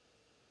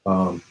 Mhm.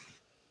 Um,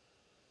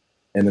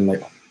 and then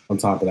like on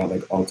top of that,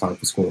 like all time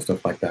for school and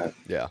stuff like that,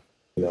 Yeah.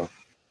 you know.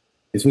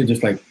 It's really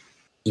just like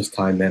just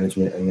time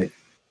management and like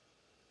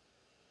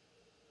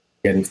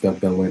getting stuff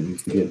done when it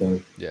needs to get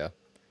done, Yeah.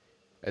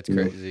 It's you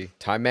know. crazy.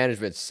 Time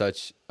management's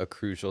such a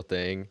crucial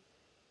thing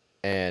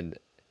and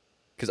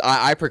cuz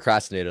I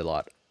procrastinate a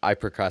lot. I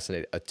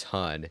procrastinate a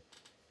ton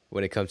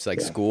when it comes to like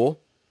Yeah,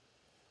 school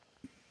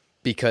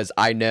because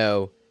I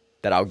know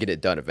that I'll get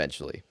it done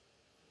eventually.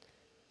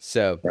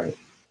 So, right.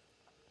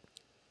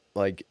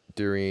 like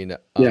during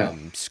Yeah.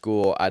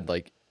 school, I'd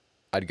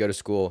go to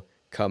school,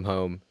 come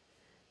home,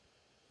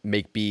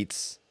 make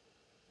beats,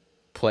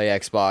 play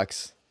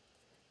Xbox,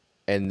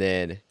 and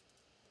then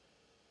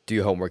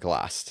do homework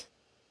last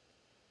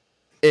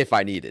if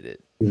I needed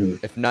it.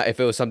 Mhm. If not, if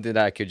it was something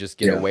that I could just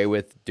get Yeah. away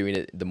with doing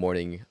it the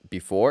morning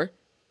before,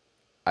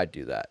 I'd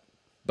do that.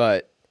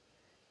 But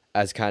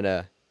as kind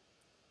of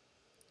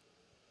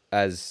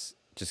as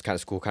just kind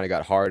of school kind of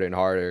got harder and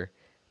harder,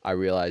 I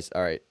realized,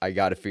 all right, I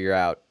got to figure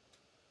out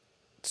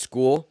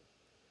school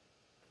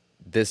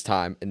this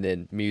time and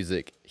then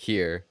music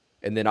here.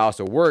 And then I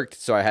also worked,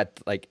 so I had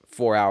like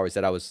 4 hours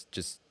that I was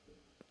just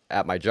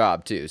at my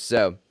job too.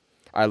 So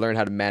I learned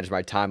how to manage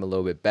my time a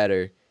little bit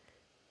better.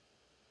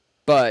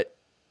 But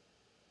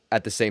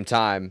at the same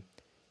time,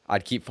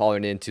 I'd keep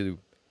falling into,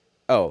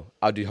 oh,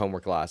 I'll do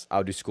homework last,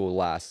 I'll do school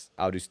last,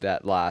 I'll do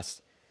that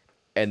last,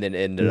 and then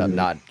ended up Hmm.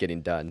 not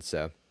getting done.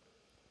 So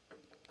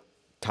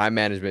time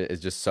management is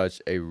just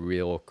such a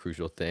real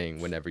crucial thing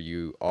whenever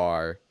you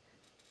are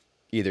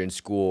either in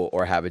school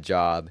or have a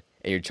job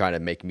and you're trying to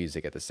make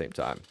music at the same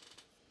time.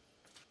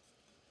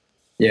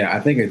 Yeah, I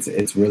think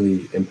it's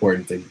really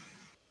important to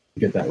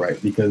get that right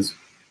because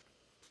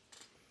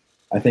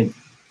I think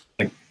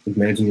like with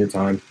managing your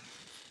time,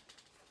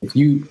 if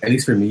you at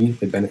least for me,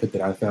 the benefit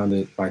that I found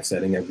it by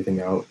setting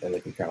everything out and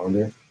like a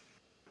calendar,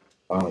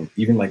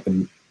 even like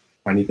the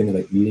tiny things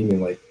like eating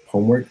and like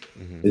homework,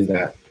 Hmm. is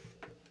that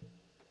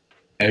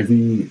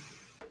every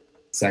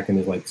second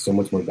is like so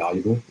much more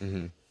valuable.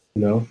 Hmm.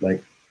 You know,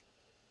 like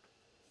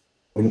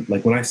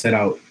when I set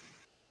out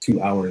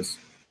 2 hours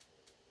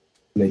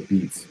to make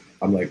beats,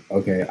 I'm like,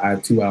 okay, I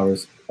have 2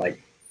 hours.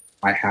 Like,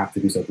 I have to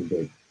do something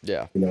good.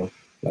 Yeah. You know,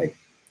 like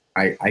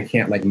I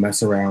can't like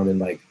mess around and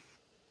like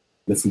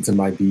listen to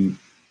my beat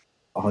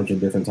 100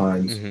 different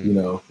times. Hmm. You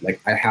know, like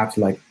I have to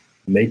like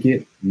make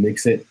it,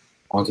 mix it,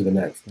 onto the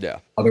next. Yeah.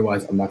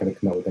 Otherwise, I'm not gonna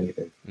come out with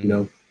anything. You Hmm.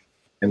 know,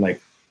 and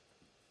like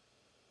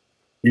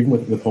even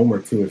with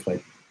homework too, it's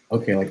like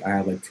okay, like I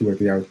have like 2 or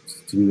 3 hours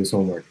to do this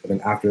homework, but then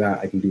after that,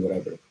 I can do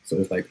whatever. So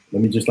it's like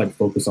let me just like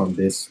focus on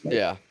this, like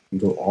Yeah.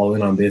 go all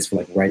in on this for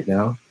like right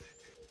now,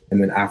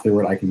 and then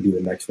afterward, I can do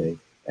the next thing.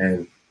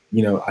 And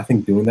you know, I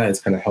think doing that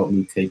has kind of helped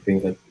me take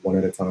things like one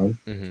at a time,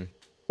 Hmm.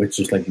 which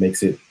just like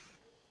makes it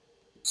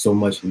so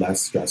much less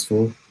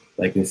stressful.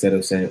 Like instead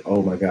of saying,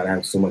 "Oh my god, I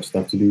have so much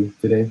stuff to do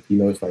today," you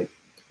know, it's like,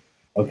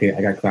 "Okay,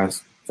 I got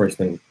class first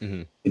thing.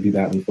 Hmm. To do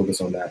that, let me focus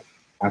on that.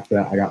 After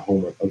that, I got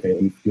homework. Okay,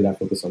 let me do that.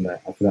 Focus on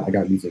that. After that, I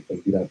got music. Let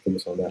me do that.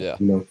 Focus on that." Yeah.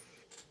 You know,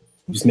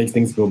 it just makes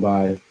things go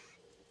by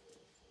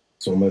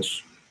so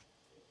much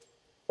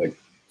like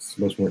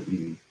so much more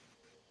easy.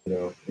 You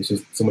know, it's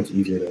just so much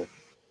easier to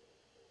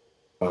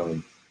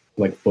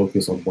like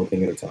focus on one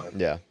thing at a time.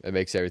 Yeah. It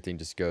makes everything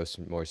just go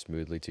more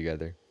smoothly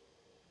together.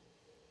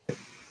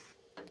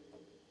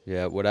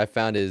 Yeah. What I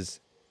found is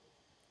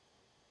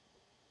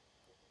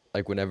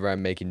like whenever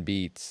I'm making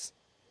beats,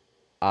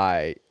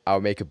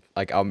 I'll make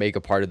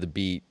a part of the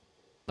beat,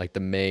 like the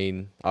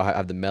main. I'll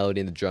have the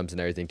melody and the drums and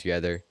everything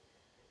together,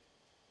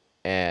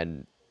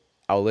 and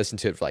I'll listen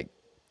to it for like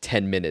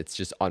 10 minutes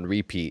just on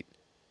repeat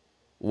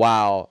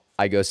while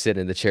I go sit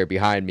in the chair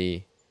behind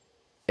me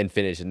and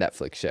finish a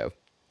Netflix show.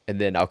 And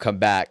then I'll come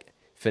back,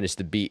 finish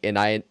the beat. And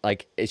I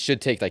like it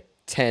should take like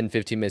 10,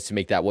 15 minutes to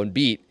make that one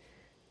beat.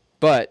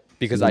 But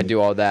because I Mhm.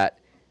 do all that,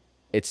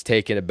 it's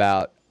taken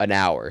about an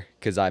hour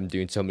because I'm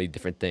doing so many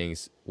different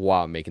things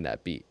while I'm making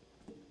that beat.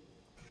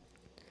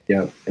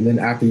 Yeah. And then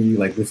after you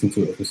like listen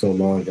to it for so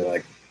long, you're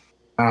like,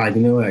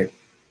 like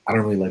I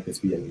don't really like this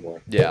beat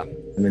anymore. Yeah.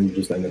 And then you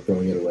just end up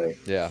throwing it away.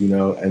 Yeah.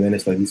 And then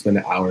it's like you spend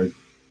an hour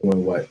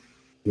doing what,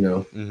 you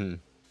know? Mm-hmm.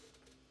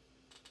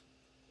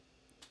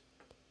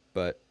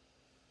 But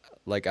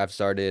like I've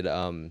started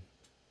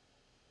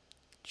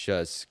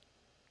just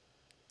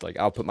like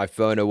I'll put my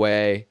phone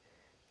away.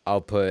 I'll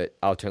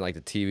turn like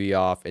the TV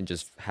off and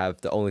just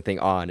have the only thing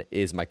on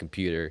is my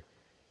computer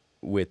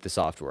with the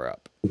software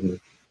up. Mhm.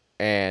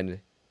 And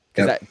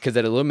Yep. because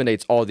that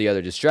eliminates all the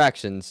other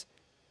distractions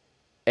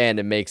and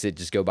it makes it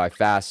just go by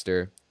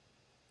faster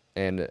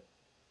and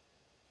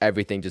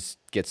everything just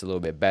gets a little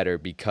bit better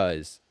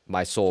because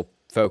my sole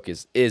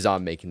focus is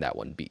on making that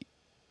one beat.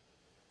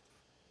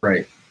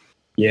 Right.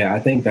 Yeah, I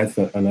think that's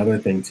another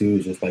thing too,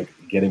 is just like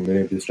getting rid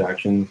of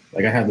distractions.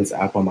 Like I have this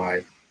app on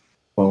my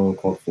phone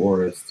called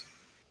Forest,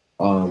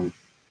 um,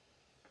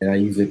 and I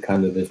use it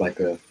kind of as like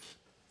I think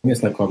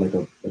it's like called like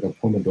a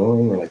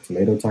Pomodoro or like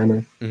tomato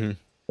timer, Mm-hmm.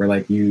 where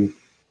like you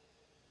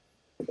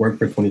work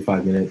for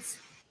 25 minutes,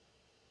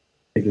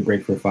 take a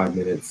break for 5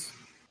 minutes,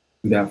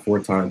 do that 4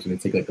 times, and then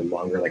take like a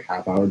longer like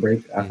half-hour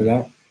break after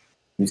Mm-hmm. that.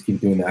 You just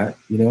keep doing that,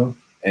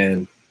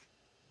 and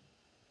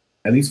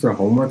at least for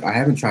homework, I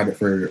haven't tried it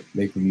for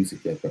making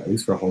music yet, but at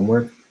least for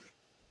homework,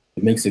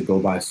 it makes it go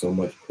by so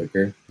much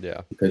quicker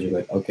Yeah. because you're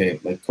like, okay,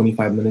 like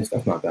 25 minutes,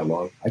 that's not that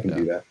long. I can Yeah.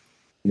 do that,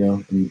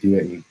 and you do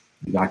it and you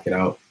knock it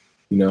out,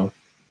 you know.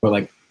 But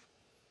like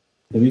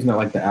the reason I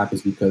like the app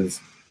is because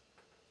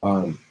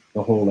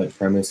the whole like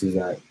premise is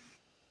that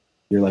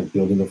you're like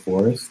building a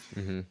forest,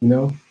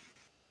 Mm-hmm.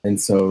 and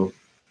so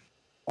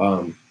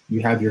you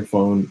have your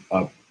phone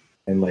up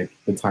and like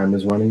the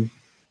timer's running,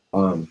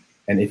 and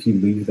if you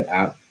leave the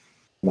app,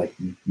 like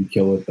you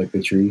kill it like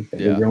the tree that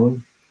you're Yeah.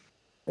 growing,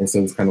 and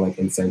so it's kind of like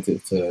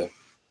incentive to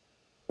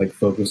like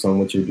focus on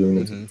what you're doing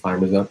until Mm-hmm. the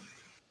timer's up,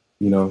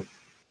 you know.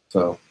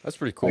 So That's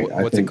pretty cool. like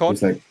I What's it think called?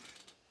 it's like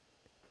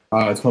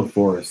it's called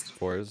Forest.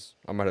 Forest.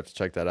 I might have to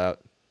check that out.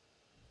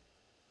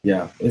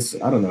 Yeah, it's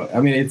I don't know. I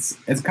mean, it's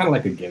kind of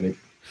like a gimmick,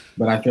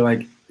 but I feel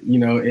like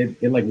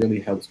it like really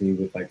helps me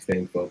with like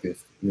staying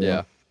focused.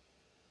 Yeah.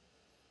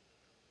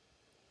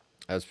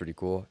 That's pretty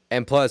cool.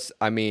 And plus,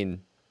 I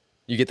mean,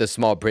 you get the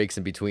small breaks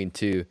in between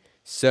too.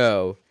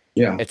 So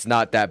Yeah, it's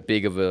not that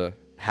big of a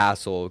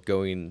hassle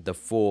going the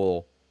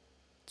full,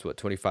 it's what,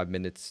 25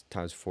 minutes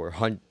times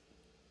 400.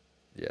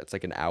 Yeah, it's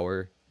like an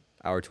hour,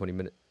 20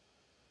 minutes.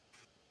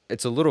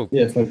 It's a little,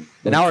 yeah. It's like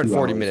an hour and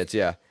 40 2 hours. minutes.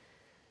 Yeah.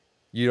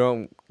 You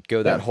don't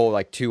go that Yeah. whole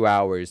like 2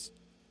 hours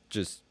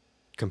just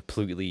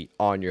completely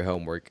on your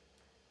homework.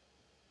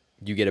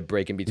 You get a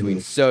break in between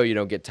Mhm. so you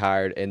don't get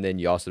tired and then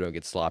you also don't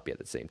get sloppy at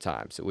the same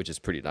time. So, which is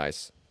pretty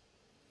nice.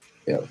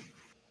 Yeah.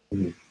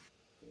 Mhm.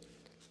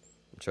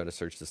 I'm trying to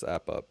search this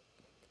app up.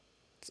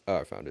 Oh,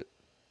 I found it.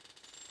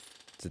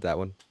 Is it that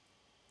one?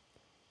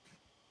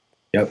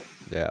 Yep.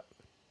 Yeah.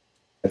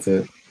 That's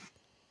it.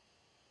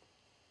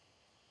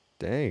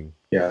 Dang.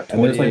 Yeah,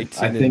 and there's like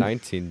 2018 I and think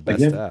 19 like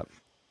best app.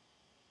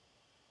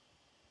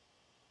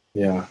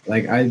 yeah,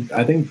 like I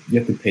think you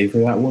have to pay for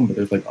that one, but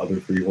there's like other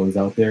free ones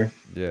out there.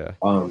 Yeah.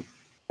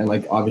 And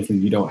like obviously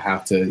you don't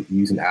have to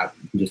use an app.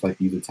 You can just like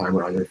use a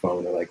timer on your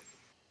phone or like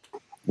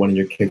one of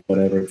your kids,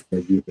 whatever,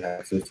 to give you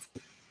access.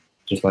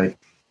 Just like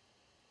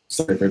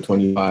set it for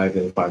 25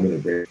 and a 5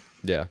 minute break.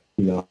 Yeah.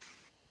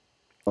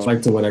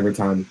 Like to whatever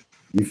time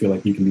you feel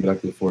like you can be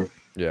productive for.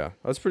 Yeah.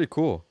 That's pretty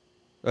cool.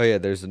 Oh yeah,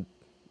 there's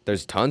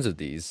tons of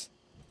these.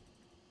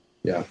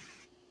 Yeah.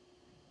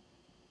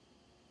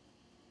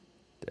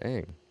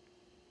 Dang.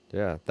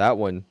 Yeah, that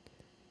one.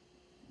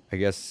 I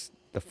guess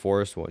the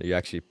forest one, you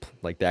actually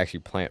they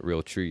actually plant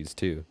real trees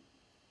too.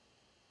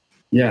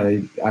 Yeah,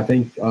 I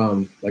think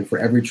like for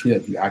every tree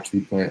that you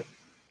actually plant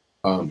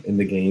in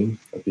the game,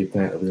 like they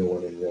plant a real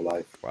one in real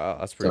life. Wow,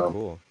 that's pretty So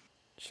cool.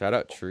 Shout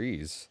out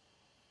trees.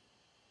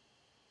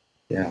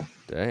 yeah.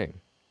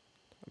 Dang.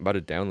 I'm about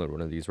to download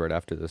one of these right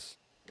after this.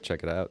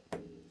 Check it out.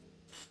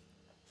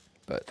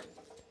 But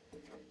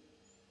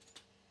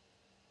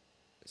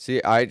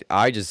see,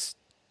 I just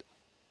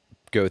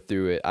go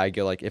through it. I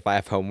go like if I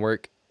have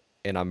homework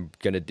and I'm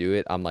gonna do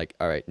it, I'm like,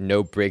 all right,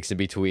 no breaks in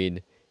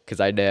between, because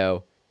I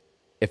know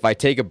if I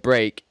take a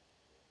break,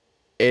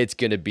 it's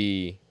gonna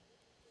be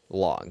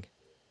long.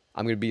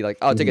 I'm gonna be like,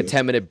 I'll take a Mhm.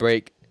 10-minute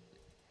break.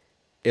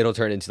 It'll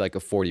turn into like a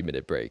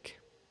 40-minute break.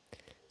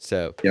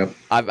 So Yep.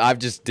 I've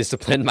just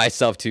disciplined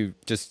myself to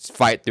just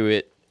fight through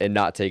it and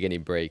not take any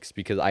breaks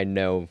because I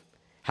know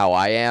how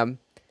I am,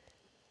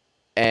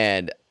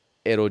 and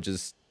it'll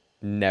just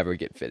never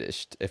get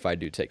finished if I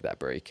do take that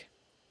break.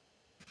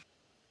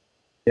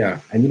 Yeah,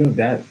 and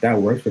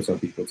that works for some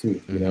people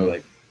too. Hmm.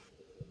 Like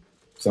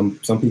some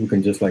people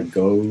can just like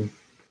go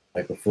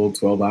like a full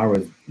 12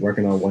 hours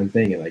working on one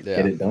thing and like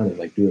get Yeah. it done and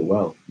like do it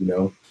well.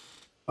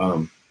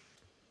 Um,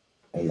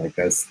 and like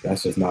that's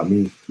just not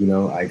me.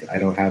 I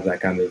don't have that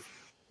kind of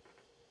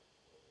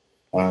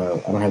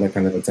I don't have that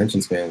kind of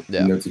attention span.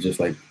 Yeah. To just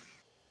like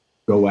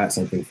go at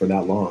something for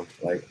that long.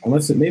 Like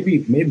unless it maybe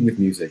with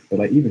music, but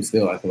like even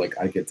still, I feel like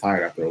I get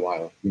tired after a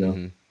while.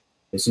 Hmm.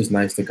 It's just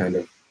nice to kind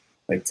of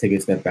like take a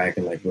step back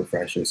and like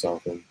refresh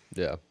yourself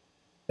Yeah.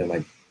 and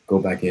like go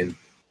back in.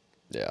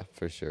 Yeah,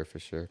 for sure, for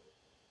sure.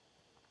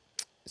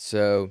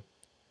 So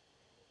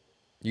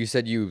you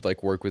said you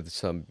like work with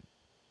some,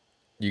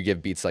 you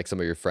give beats like some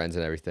of your friends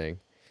and everything.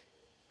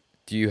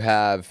 Do you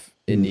have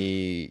Mm.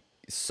 any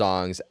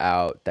songs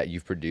out that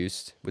you've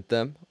produced with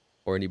them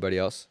or anybody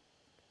else?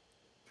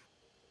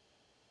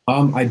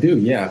 I do,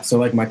 yeah. So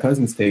like my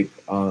cousin's tape,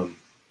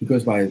 he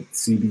goes by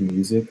CB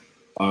Music.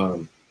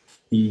 Um,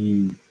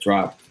 he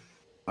dropped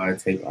a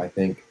tape, I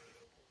think,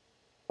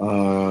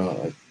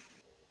 like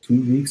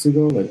 2 weeks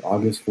ago, like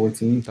August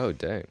 14th. Oh,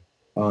 dang.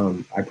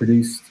 I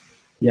produced,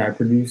 yeah, I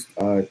produced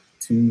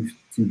two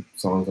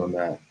songs on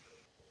that.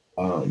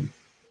 Um,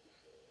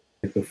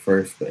 like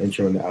the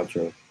intro and the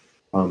outro.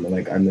 And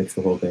like I mixed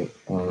the whole thing.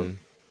 Hmm.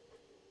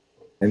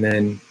 And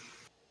then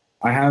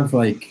I have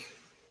like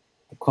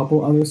a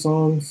couple other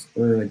songs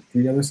or like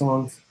three other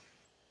songs.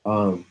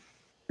 Um,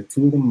 like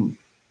two of them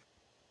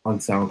on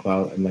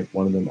SoundCloud and like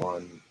one of them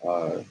on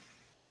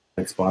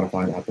like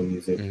Spotify and Apple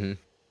Music. Hmm.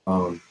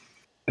 Um,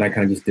 and I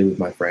kind of just did with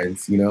my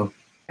friends,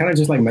 kind of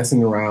just like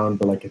messing around,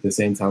 but like at the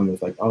same time, it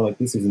was like, oh, like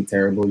this isn't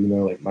terrible,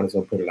 like might as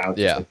well put it out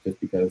Yeah. just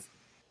because,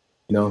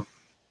 you know.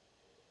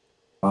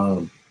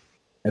 Um,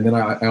 and then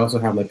I also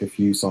have like a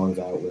few songs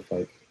out with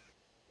like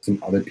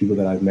some other people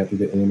that I've met through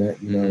the internet,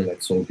 Hmm.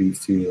 like Soul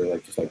Beats too, or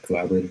like just like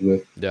collaborated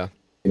with, Yeah.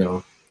 you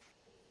know.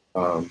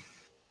 Um,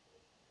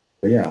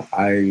 but yeah,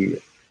 I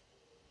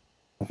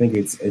think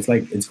it's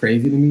like it's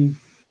crazy to me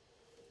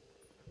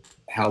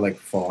how like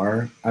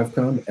far I've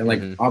come, and like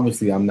Hmm.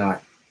 obviously I'm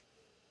not,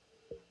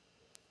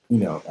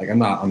 like I'm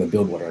not on the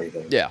Billboard or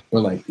anything, Yeah.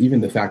 but like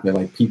even the fact that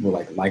like people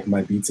like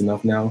my beats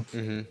enough now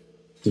Hmm.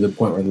 to the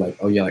point where like,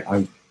 oh yeah, like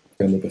I'm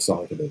gonna make a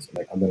song for this,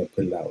 like I'm gonna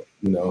put it out,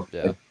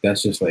 Yeah. like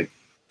that's just like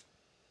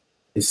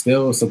it's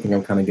still something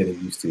I'm kind of getting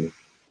used to,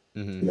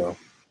 Hmm. you know.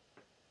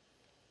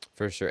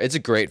 For sure. It's a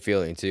great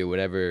feeling too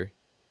whenever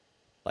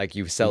like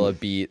you sell a Mhm.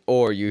 beat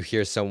or you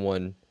hear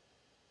someone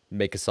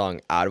make a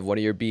song out of one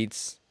of your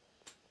beats.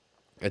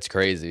 It's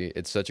crazy.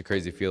 It's such a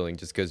crazy feeling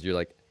just because you're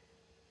like,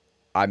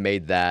 I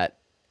made that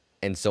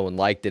and someone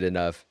liked it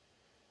enough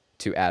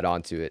to add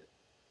on to it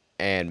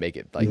and make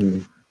it like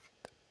Mhm.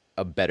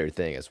 a better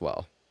thing as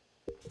well.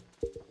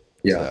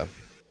 Yeah,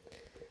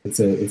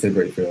 So, it's a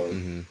great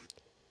feeling, hmm,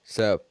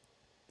 so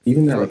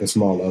even at for, like a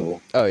small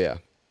level. oh yeah,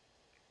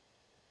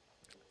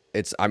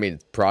 it's, I mean,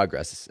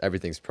 progress.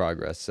 Everything's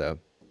progress. So,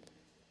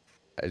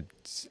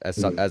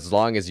 Mhm. as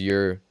long as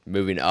you're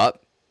moving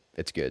up,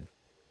 it's good.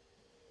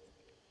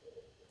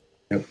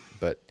 Yep.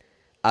 But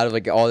out of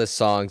like all the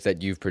songs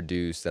that you've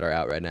produced that are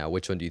out right now,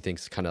 which one do you think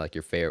is kind of like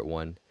your favorite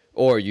one,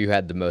 or you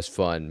had the most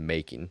fun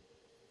making?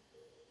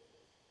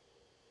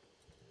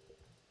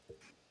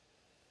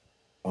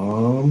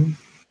 Um,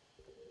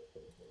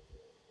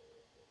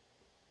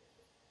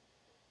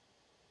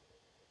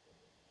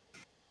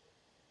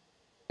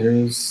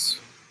 there's,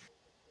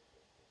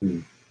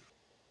 hmm,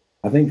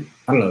 I think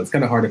I don't know. It's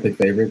kind of hard to pick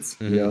favorites,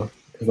 Hmm.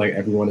 because like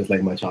everyone is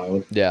like my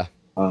child. Yeah.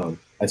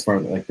 As far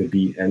as like the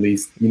beat, at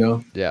least,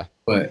 Yeah.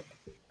 But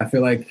I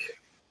feel like if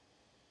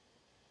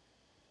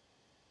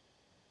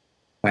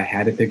I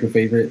had to pick a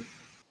favorite,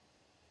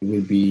 it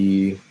would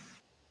be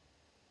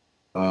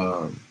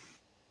I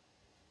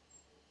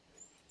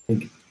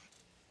think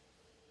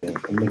yeah,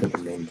 I'm looking at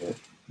the name, but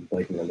I'm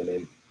blanking on the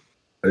name.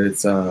 But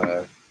it's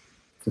a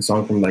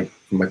song from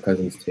my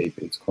cousin's tape.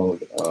 It's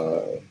called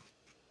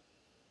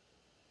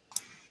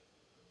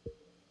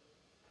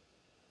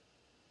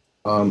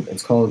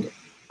it's called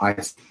I.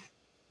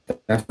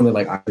 That's one that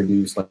like I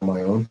produced like on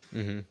my own.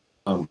 Hmm.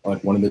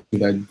 Like one of the two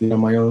that I did on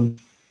my own.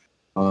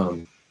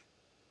 Um,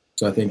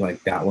 so I think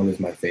like that one is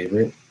my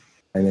favorite.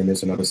 And then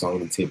there's another song on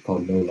the tape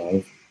called No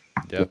Love,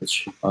 Yeah.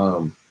 which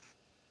I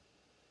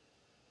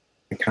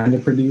kind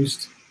of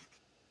produced.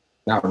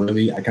 Not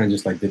really. I kind of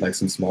just like did like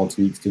some small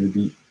tweaks to the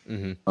beat.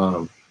 Hmm.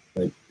 Um,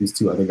 like these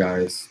two other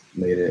guys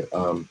made it.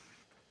 I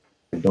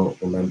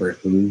don't remember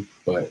who,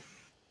 but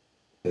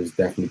there's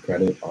definitely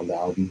credit on the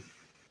album.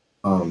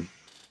 Um,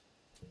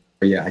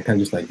 but yeah, I kind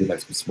of just like did like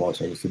some small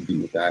changes to the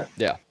beat with that.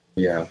 Yeah.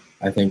 Yeah,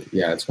 I think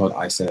yeah, it's called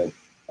I Said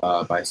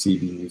by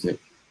CB Music.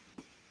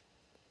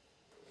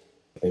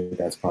 I think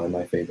that's probably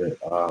my favorite.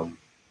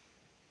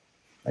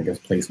 I guess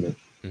placement.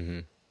 Hmm.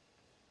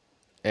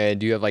 And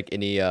do you have like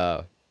any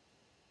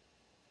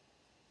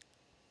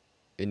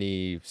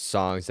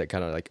songs that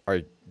kind of like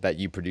are that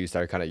you produced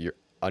that are kind of your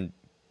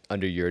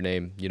under your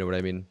name? You know what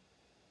I mean?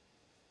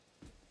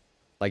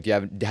 Like,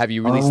 have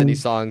you released any Um,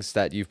 songs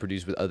that you've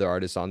produced with other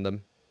artists on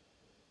them?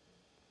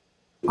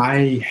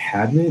 I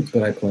haven't,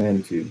 but I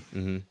plan to.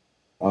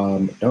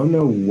 Mm-hmm. Don't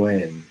know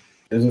when.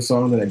 There's a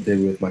song that I did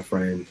with my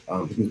friend.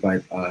 It was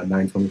by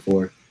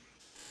 924.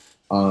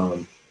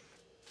 Um,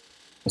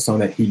 a song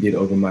that he did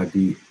over my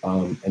beat.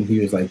 And he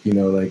was like,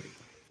 like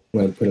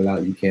when I put it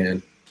out, you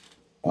can.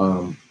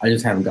 I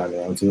just haven't gotten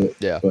around to it,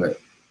 Yeah. but I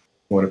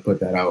want to put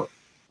that out.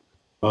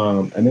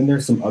 And then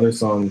there's some other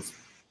songs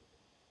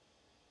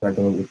that I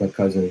done with my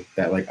cousin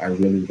that like I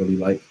really really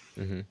like.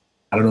 Mm-hmm.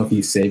 I don't know if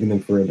he's saving them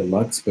for a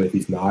deluxe, but if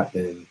he's not,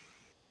 then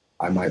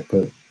I might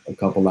put a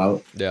couple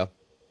out, Yeah.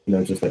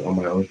 just like on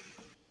my own.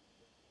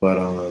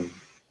 But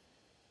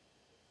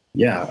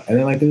yeah, and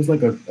then like there's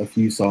like a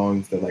few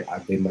songs that like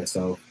I made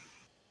myself.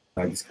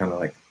 I just kind of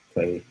like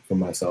play for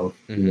myself,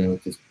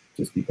 Mm-hmm.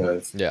 just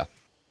because. Yeah.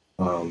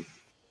 Um,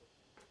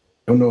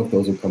 I don't know if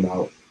those will come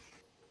out,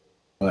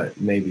 but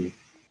maybe.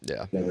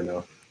 Yeah. Never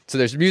know. So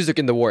there's music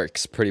in the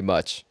works, pretty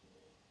much.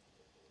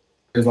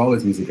 There's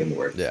always music in the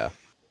works. Yeah.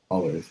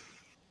 Always.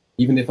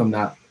 Even if I'm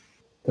not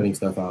putting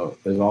stuff out,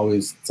 there's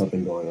always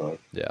something going on.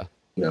 Yeah.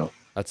 You know,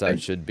 That's how like,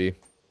 it should be.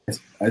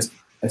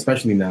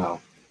 especially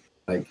now,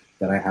 like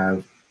that I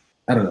have.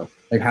 I don't know,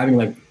 like having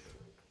like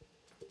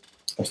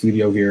a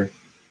studio here,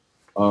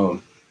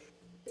 like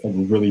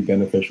really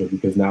beneficial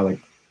because now like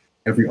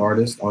every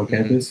artist on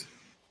campus,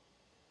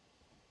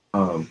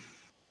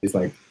 is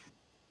like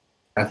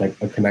that's like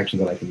a connection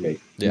that I can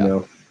make. Yeah,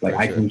 like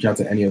I can reach out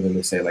to any of them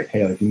and say like,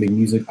 hey, like you make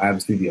music, I have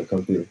a studio,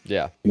 come through.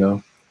 Yeah.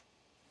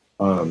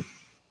 Um,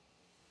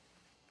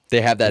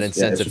 they have that it's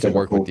just incentive to like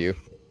work with you.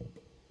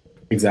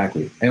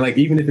 Exactly, and like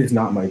even if it's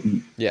not my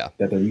beat, Yeah.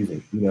 that they're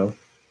using,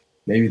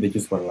 maybe they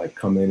just want to like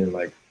come in and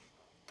like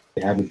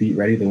they have a beat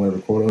ready, they want to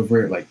record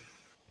over it, like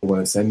they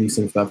want to send me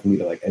some stuff for me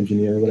to like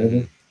engineer or whatever.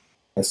 Mm-hmm.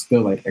 That's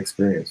still like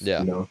experience.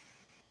 Yeah.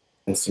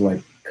 That's still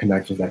like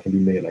connections that can be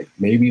made. Like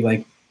maybe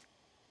like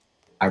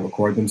I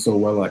record them so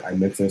well, like I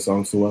mix their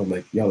songs so well,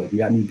 like yo, like you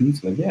got any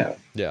beats? Like yeah,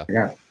 Yeah. I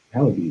got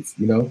hella beats.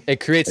 It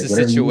creates like,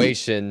 a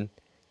situation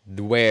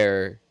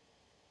where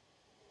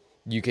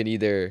you can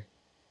either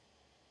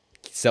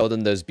sell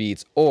them those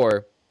beats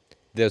or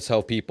they'll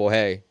tell people,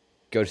 hey,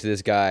 go to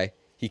this guy.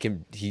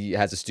 He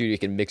has a studio, he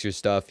can mix your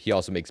stuff. He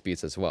also makes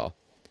beats as well.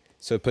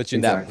 So it puts you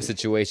in that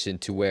situation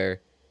to where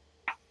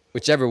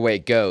whichever way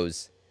it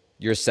goes,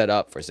 you're set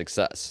up for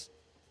success.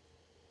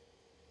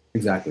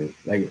 Exactly.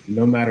 Like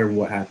no matter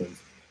what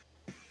happens,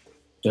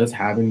 just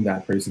having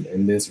that person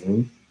in this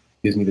room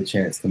gives me the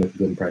chance to make a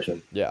good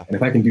impression. Yeah. And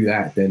if I can do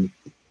that, then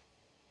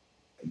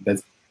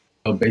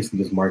I'll basically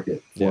just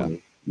market for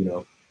me,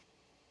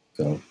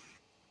 So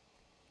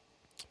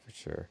for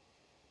sure.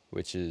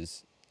 Which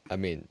is, I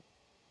mean,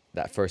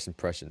 that first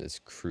impression is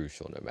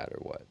crucial no matter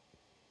what.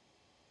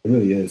 It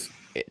really is.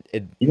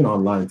 Even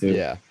online too.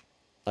 Yeah.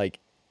 Like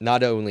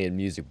not only in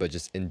music, but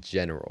just in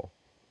general.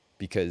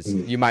 Because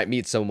you might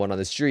meet someone on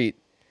the street,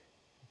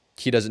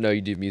 he doesn't know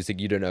you do music,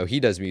 you don't know he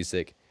does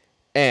music.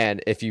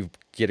 And if you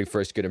get a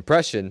first good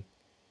impression,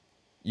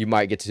 you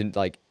might get to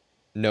like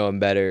know him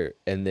better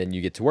and then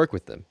you get to work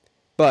with them.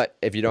 But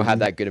if you don't have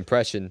that good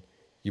impression,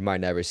 you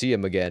might never see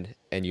him again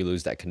and you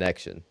lose that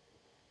connection.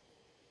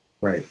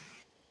 Right.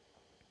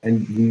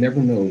 And you never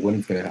know when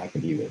it's going to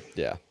happen either.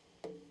 Yeah.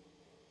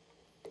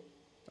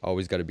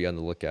 Always got to be on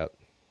the lookout.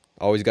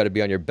 Always got to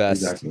be on your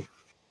best. Exactly.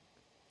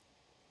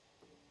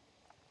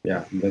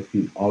 Yeah,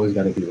 you always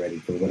got to be ready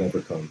for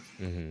whatever comes,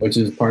 which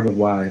is part of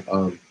why,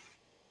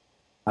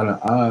 I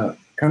don't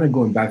kind of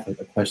going back to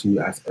the question you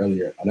asked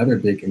earlier, another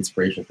big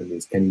inspiration for me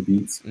is Kenny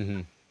Beats.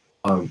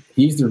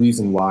 He's the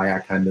reason why I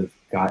kind of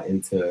got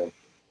into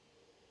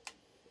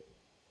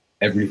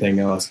everything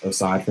else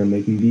aside from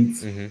making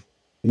beats,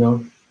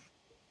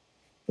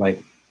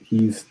 like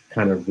he's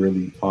kind of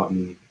really taught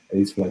me, at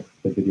least for like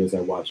the videos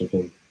I watch of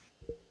him,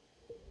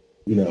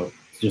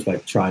 just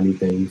like try new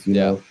things,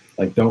 know,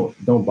 like don't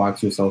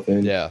box yourself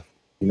in,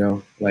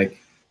 like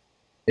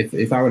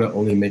if I were to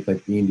only make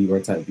like D&D or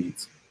type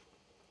beats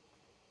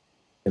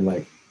and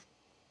like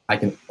I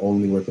can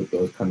only work with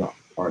those kind of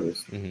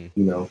artists,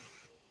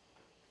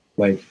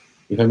 like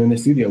if I'm in the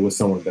studio with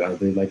someone that I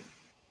really like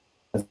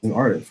as an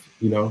artist,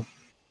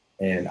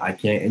 and I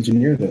can't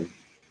engineer them,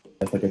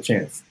 that's like a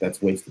chance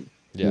that's wasted,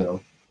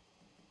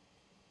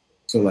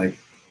 so like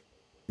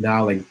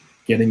now like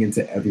getting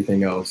into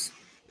everything else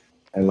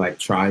and like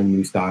trying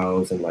new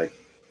styles and like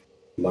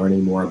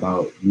learning more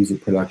about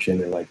music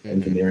production and like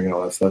engineering and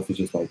all that stuff is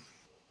just like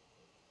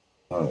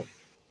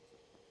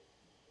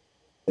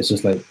it's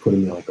just like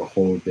putting me on like a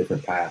whole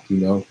different path,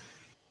 because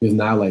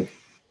now like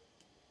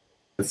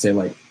let's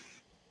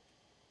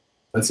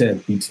say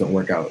beats don't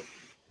work out,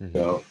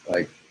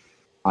 like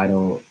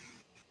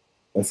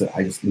let's say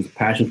I just lose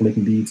passion for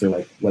making beats or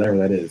like whatever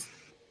that is,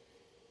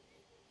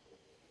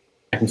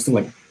 I can still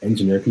like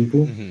engineer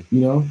people,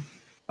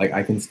 like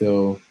I can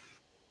still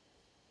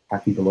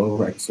have people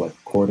over, I can still like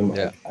record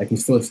them, I can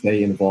still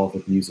stay involved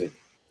with music.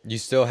 You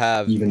still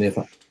have, even if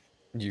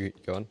you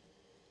go on.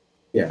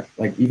 Yeah,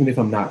 like even if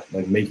I'm not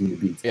like making the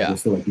beats, I can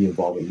still like be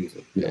involved with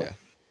music.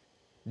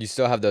 you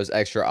still have those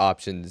extra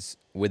options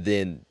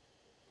within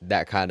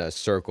that kind of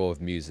circle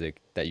of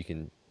music that you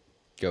can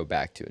go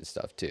back to and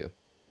stuff too.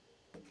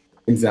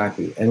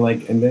 Exactly. And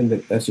like, and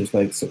then that's just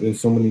like, so, there's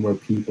so many more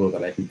people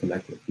that I can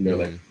connect with. You know,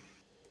 like Hmm.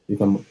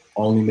 if I'm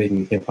only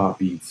making hip hop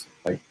beats,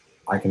 like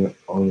I can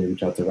only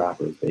reach out to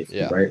rappers basically,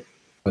 Yeah. right?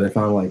 But if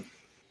I'm like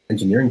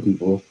engineering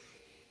people,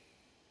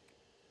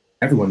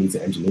 everyone needs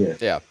an engineer.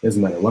 Yeah.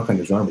 Doesn't matter what kind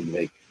of genre you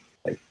make.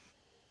 Like,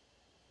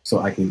 so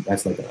I can,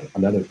 that's like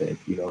another thing,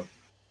 you know?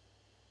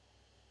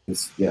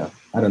 It's, yeah,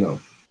 I don't know.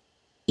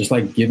 Just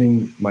like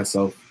giving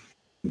myself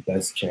the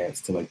best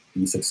chance to like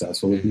be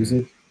successful with Hmm.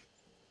 music,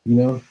 you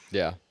know?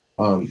 Yeah.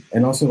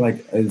 And also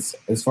like as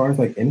far as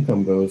like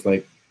income goes,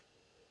 like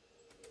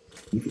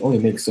you can only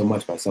make so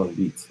much by selling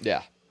beats,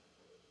 Yeah.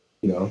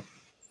 you know?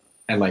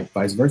 And like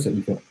vice versa,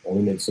 you can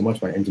only make so much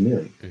by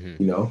engineering, Hmm.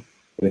 you know?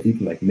 But if you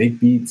can like make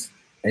beats,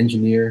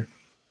 engineer,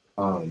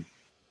 um,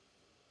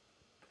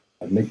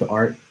 like make the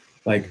art,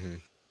 like Hmm.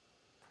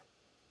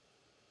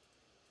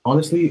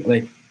 honestly,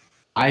 like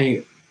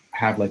I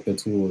have like the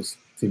tools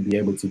to be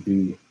able to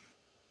do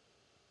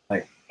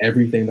like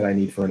everything that I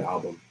need for an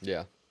album,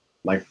 Yeah.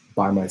 like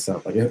by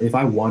myself. Like if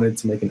I wanted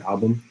to make an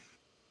album,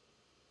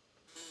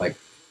 like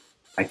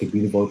I could be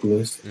the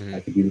vocalist, I Hmm.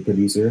 could be the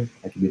producer,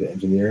 I could be the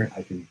engineer,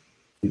 I can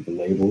be the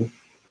label.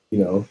 You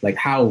know, like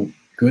how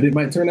good it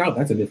might turn out,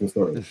 that's a different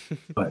story.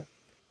 But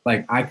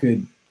like I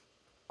could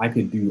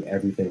do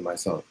everything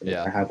myself. And like,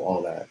 Yeah. I have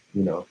all that,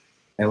 you know.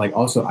 And like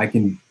also I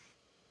can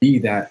be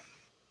that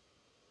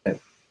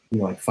you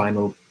know, like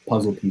final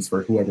puzzle piece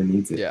for whoever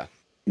needs it. Yeah.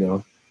 You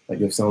know,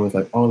 like if someone's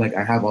like, oh, like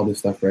I have all this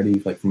stuff ready,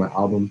 like for my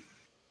album.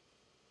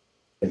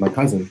 Like my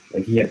cousin,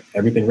 like he had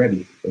everything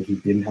ready, but he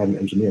didn't have an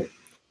engineer.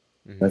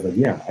 I Hmm. was like,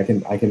 yeah,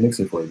 I can mix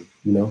it for you,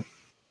 you know.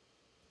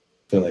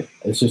 So like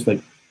it's just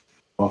like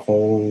a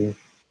whole,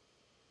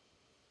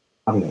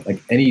 I don't know,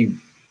 like any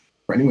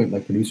for anyone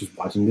like producers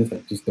watching this,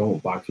 like just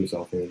don't box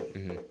yourself in.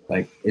 Hmm.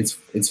 Like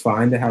it's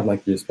fine to have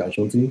like your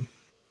specialty,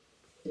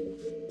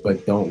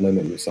 but don't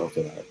limit yourself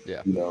to that.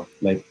 Yeah. You know,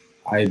 like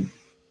I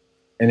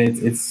and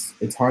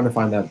it's hard to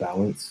find that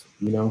balance,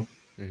 you know.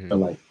 Hmm. But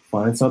like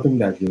find something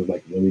that you're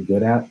like really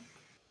good at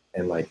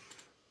and like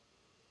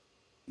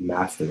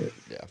master it,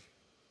 Yeah.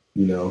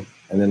 you know,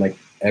 and then like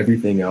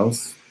everything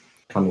else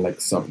kind of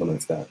like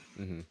supplements that.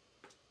 Hmm.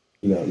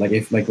 You know, like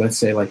if like let's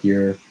say like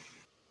you're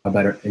a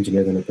better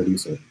engineer than a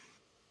producer,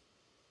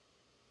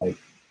 like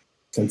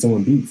send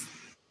someone beats.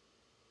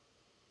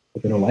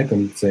 If they don't like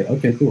them, say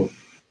okay, cool.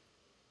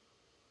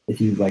 If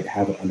you like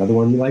have another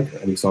one you like or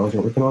any songs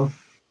you're working on,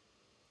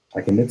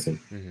 I can mix them.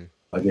 Hmm.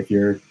 Like if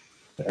you're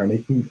are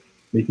making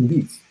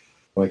beats,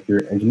 like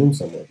you're engineering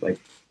somewhere. Like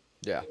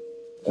Yeah.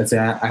 let's say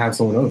I have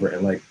someone over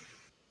and like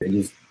they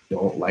just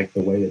don't like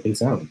the way that they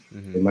sound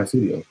Hmm. in my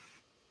studio.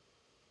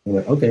 I'm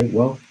like, okay,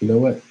 well, you know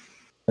what?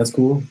 That's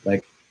cool.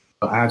 Like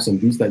I have some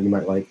beats that you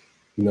might like,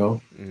 you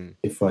know, Hmm.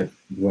 if like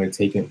you want to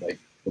take it like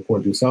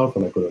record yourself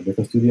or like go to a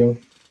different studio,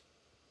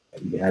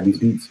 and you can have these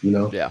beats, you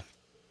know? Yeah.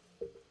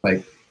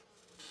 Like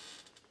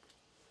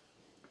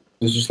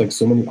there's just like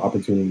so many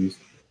opportunities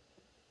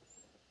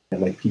that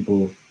like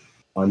people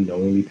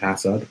unknowingly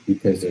pass up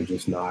because they're Hmm.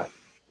 just not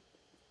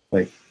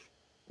like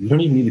you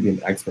don't even need to be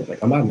an expert.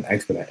 Like I'm not an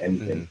expert at Hmm.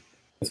 anything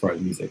as far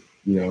as music,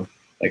 you know?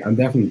 Like I'm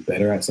definitely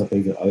better at some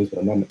things than others, but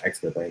I'm not an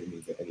expert by any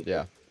means at anything.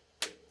 Yeah.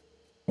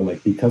 But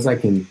like because I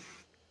can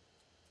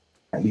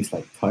at least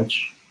like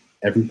touch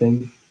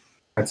everything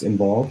that's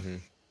involved Hmm.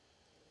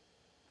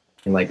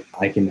 and like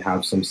I can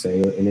have some say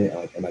in it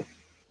like, and like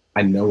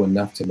I know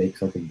enough to make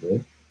something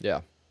good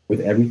Yeah.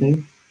 with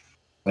everything,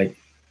 like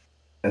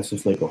that's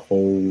just like a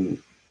whole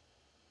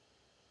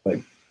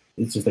like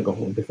it's just like a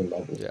whole different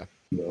level, Yeah.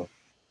 you know?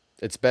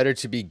 It's better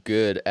to be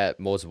good at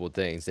multiple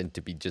things than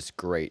to be just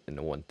great in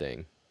the one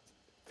thing.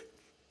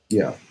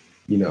 Yeah,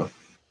 you know.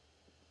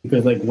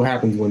 Because like what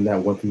happens when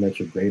that one thing that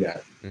you're great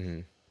at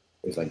Hmm.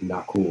 is like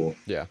not cool?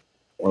 Yeah.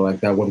 Or like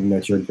that one thing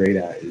that you're great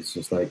at is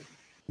just like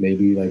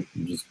maybe like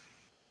you just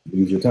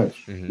lose your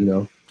touch, Hmm. you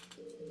know?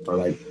 Or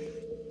like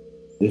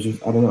there's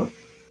just I don't know.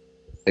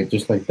 Like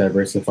just like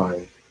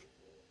diversifying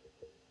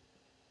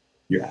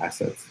your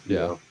assets, you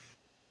Yeah. know?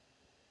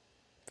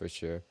 For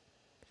sure.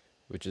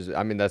 Which is,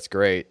 I mean, that's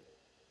great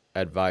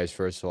advice,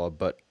 first of all,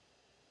 but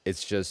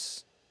it's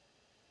just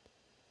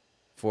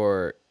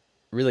for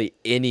really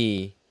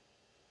any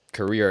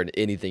career and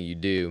anything you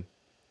do,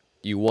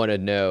 you want to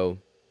know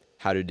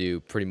how to do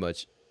pretty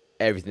much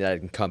everything that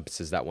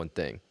encompasses that one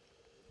thing.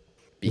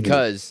 Mhm.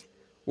 Because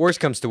worst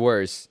comes to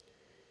worst,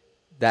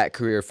 that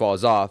career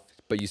falls off,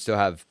 but you still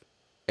have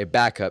a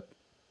backup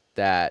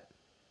that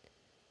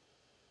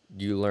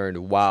you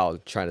learned while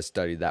trying to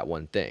study that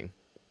one thing.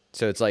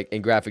 So it's like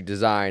in graphic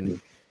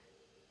design,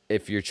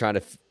 if you're trying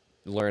to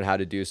learn how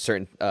to do a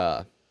certain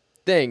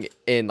thing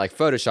in like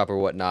Photoshop or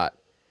whatnot,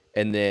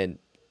 and then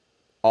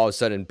all of a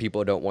sudden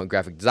people don't want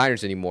graphic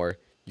designers anymore,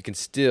 you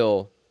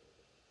still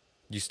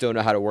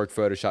know how to work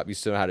Photoshop, you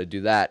still know how to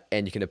do that,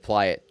 and you can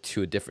apply it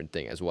to a different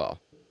thing as well.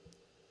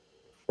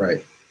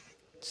 Right.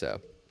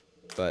 So,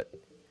 but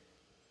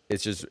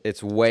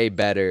it's way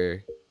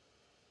better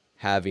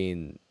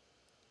having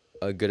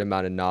a good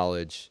amount of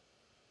knowledge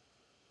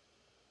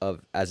of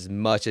as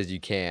much as you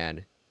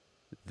can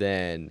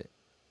than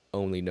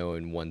only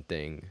knowing one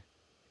thing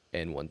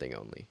and one thing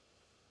only.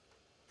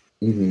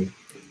 hmm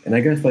And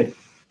I guess like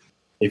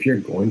if you're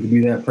going to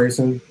be that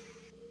person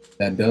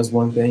that does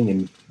one thing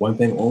and one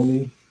thing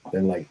only,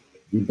 then like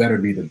you better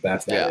be the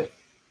best at Yeah. it.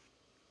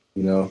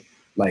 You know,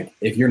 like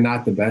if you're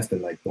not the best,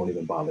 then like don't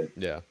even bother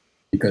Yeah.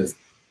 because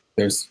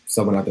there's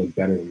someone out there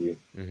better than you.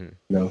 Mm-hmm.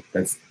 You know,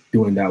 that's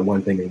doing that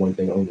one thing and one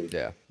thing only.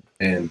 Yeah.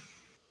 And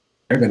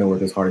they're gonna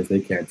work as hard as they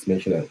can to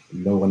make sure that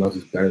no one else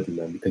is better than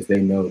them because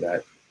they know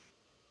that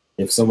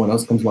if someone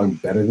else comes along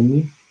better than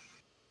me,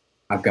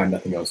 I've got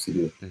nothing else to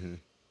do. Mm-hmm.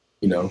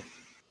 You know,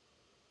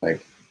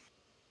 like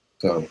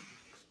so.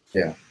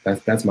 Yeah,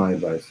 that's my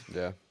advice.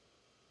 Yeah.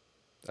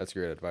 That's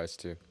great advice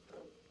too.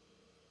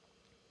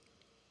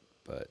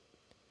 But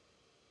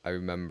I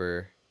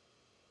remember,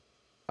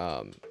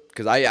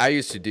 because I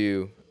used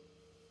to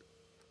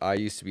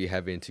be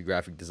heavy into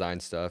graphic design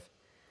stuff,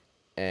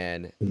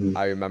 and Mhm.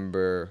 I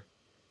remember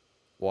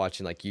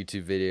watching like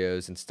YouTube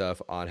videos and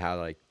stuff on how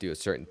to like do a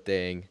certain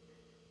thing,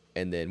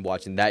 and then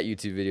watching that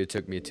YouTube video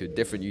took me to a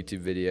different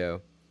YouTube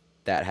video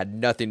that had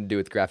nothing to do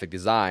with graphic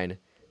design,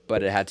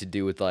 but it had to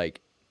do with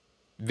like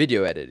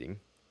video editing.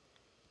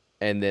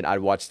 And then I'd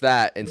watch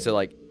that, and so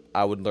like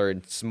I would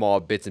learn small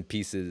bits and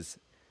pieces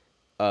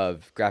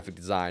of graphic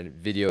design,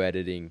 video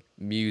editing,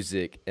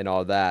 music, and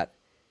all that.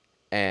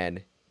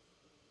 And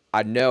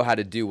I know how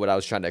to do what I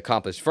was trying to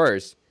accomplish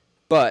first,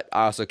 but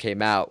I also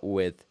came out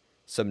with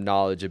some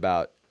knowledge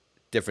about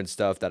different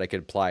stuff that I could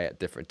apply at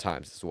different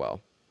times as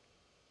well.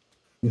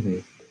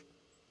 Mhm.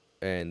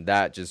 And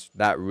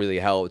that really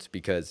helped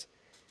because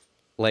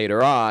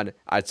later on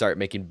I'd start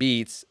making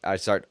beats,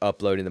 I'd start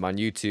uploading them on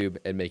YouTube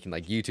and making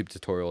like YouTube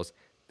tutorials,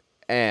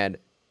 and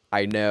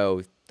I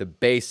know the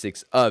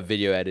basics of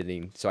video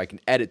editing, so I can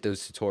edit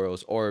those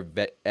tutorials or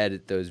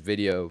edit those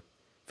video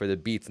for the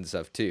beats and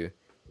stuff too,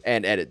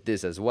 and edit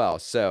this as well.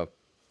 So,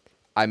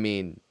 I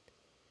mean,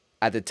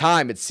 at the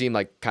time it seemed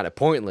like kind of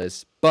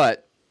pointless,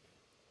 but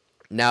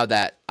now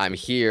that I'm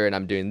here and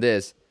I'm doing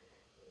this,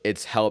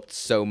 it's helped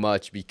so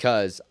much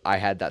because I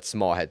had that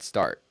small head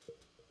start.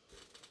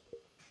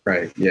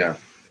 Right. Yeah.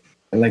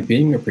 And like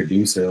being a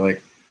producer,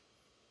 like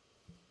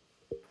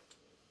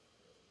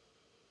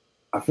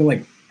I feel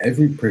like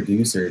every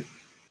producer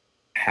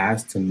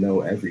has to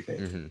know everything.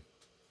 Mm-hmm.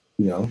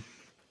 You know,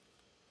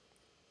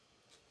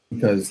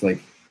 because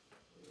like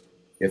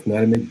you have to know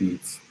how to make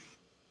beats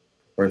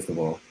first of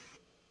all,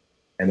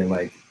 and then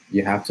like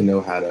you have to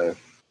know how to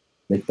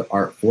make the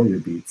art for your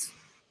beats,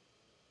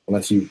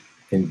 unless you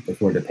can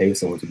afford to pay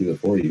someone to do it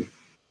for you.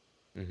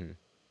 Mm-hmm.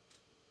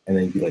 And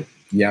then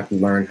you have to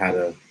learn how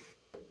to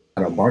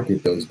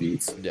market those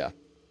beats. Yeah.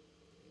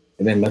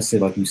 And then let's say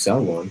like you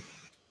sell one,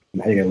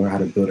 now you gotta learn how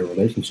to build a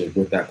relationship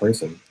with that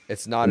person.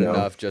 It's not You know?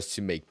 enough just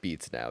to make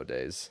beats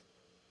nowadays.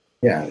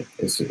 Yeah,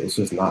 it's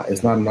just not.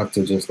 It's not enough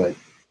to just like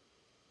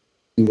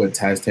do what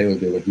Taz Taylor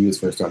did when he was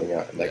first starting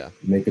out, like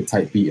make a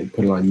tight beat and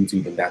put it on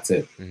YouTube and that's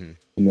it. Mm-hmm.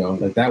 You know,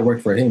 like that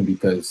worked for him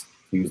because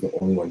he was the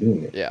only one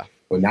doing it. Yeah.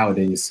 But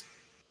nowadays,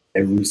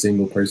 every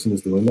single person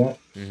is doing that.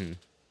 Mm-hmm.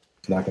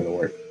 It's not going to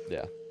work.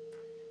 Yeah.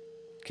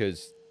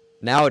 Because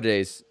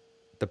nowadays,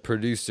 the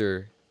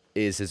producer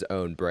is his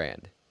own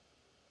brand.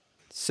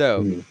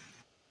 So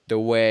the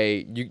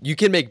way you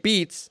can make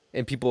beats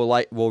and people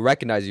will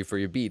recognize you for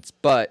your beats,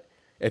 but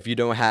if you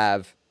don't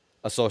have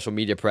a social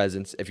media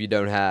presence, if you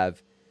don't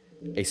have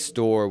a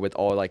store with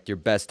all like your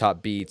best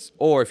top beats,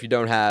 or if you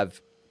don't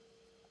have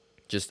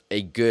just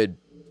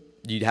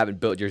you haven't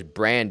built your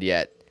brand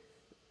yet,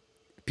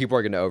 people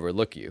are going to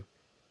overlook you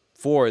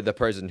for the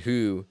person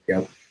who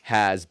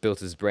has built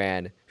his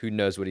brand, who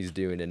knows what he's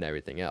doing and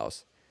everything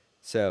else.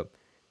 So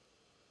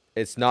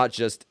it's not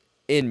just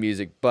in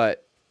music,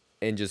 but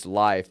in just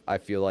life. I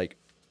feel like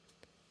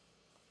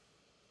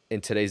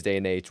in today's day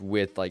and age,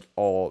 with like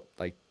all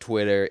like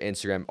Twitter,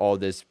 Instagram, all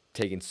this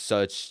taking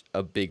such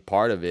a big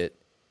part of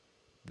it,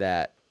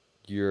 that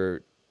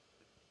your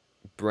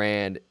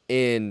brand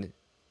in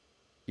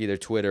either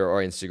Twitter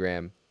or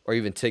Instagram or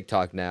even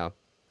TikTok now,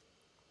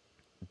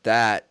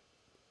 that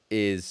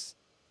is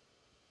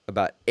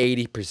about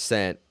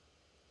 80%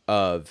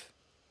 of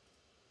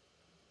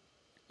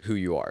who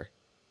you are.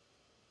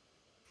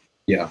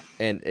 Yeah.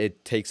 And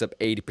it takes up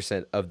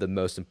 80% of the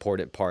most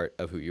important part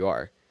of who you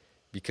are.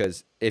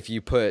 Because if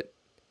you put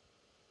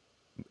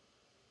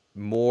like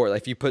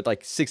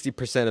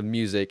 60% of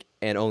music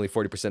and only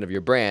 40% of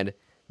your brand,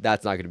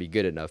 that's not going to be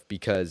good enough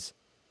because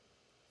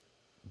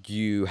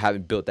you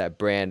haven't built that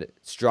brand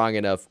strong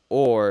enough,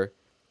 or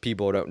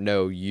people don't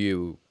know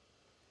you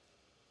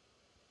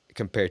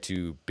compared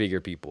to bigger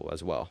people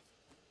as well.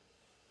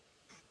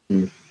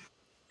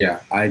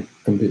 Yeah, I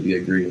completely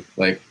agree.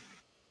 Like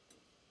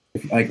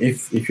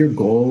if your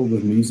goal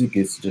with music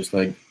is just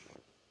like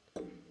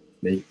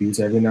make beats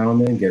every now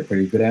and then, get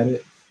pretty good at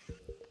it,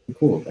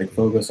 cool. Like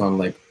focus on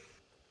like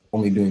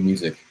only doing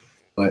music.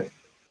 But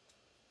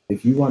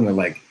if you want to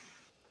like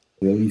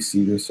really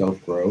see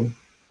yourself grow,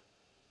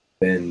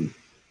 then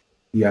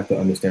you have to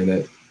understand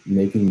that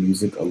making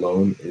music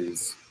alone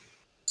is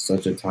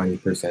such a tiny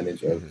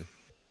percentage of Hmm.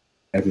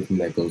 everything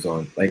that goes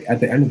on. Like at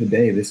the end of the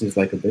day, this is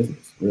like a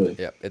business, really.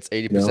 Yeah, it's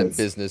eighty You know, percent it's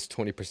business,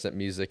 20%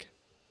 music.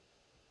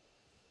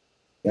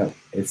 yeah, Hmm.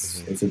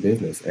 it's a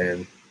business,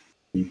 and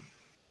you,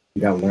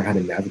 you gotta learn how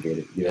to navigate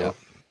it. You Yeah, know,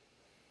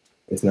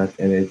 it's not,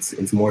 and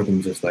it's more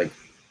than just like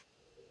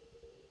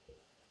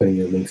putting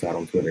your links out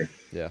on Twitter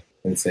yeah,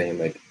 and saying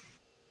like,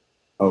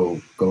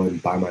 "Oh, go and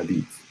buy my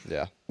beats."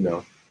 yeah. You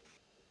know,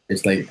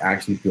 it's like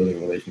actually building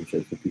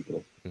relationships with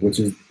people, Hmm. which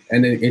is,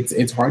 and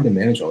it's hard to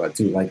manage all that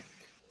too. Like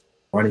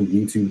running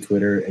YouTube,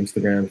 Twitter,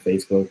 Instagram,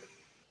 Facebook,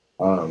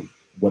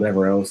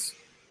 whatever else.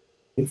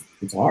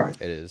 It's hard,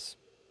 It is.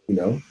 you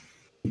know,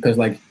 because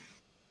like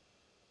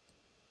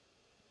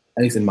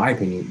at least in my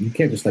opinion, you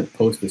can't just like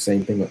post the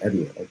same thing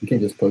everywhere. Like you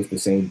can't just post the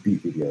same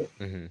beat video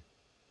Hmm.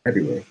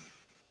 everywhere.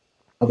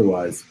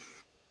 Otherwise,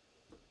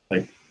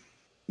 like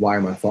why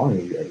am I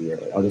following you everywhere?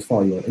 Like, I'll just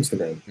follow you on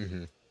Instagram.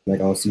 Hmm. Like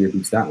I'll see your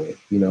beats that way,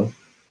 you know.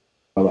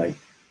 But like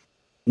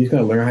you just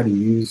gotta learn how to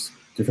use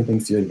different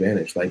things to your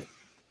advantage. Like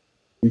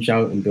reach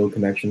out and build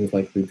connections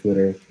like through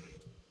Twitter.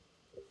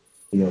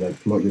 You know, like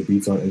promote your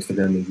beats on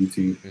Instagram and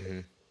YouTube. Hmm.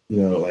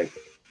 You know, like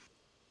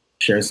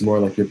share some more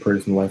like your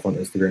personal life on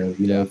Instagram.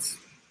 You know, Yeah, it's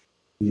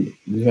you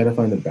just gotta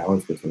find a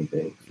balance between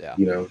things. yeah.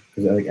 You know,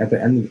 because like at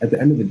the end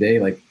of the day,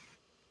 like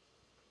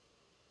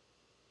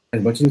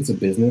as much as it's a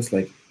business,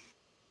 like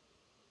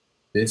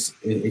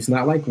it's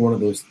not like one of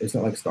those. It's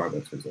not like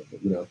Starbucks, for example.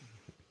 You know,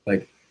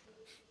 like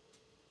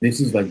this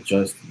is like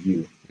just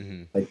you.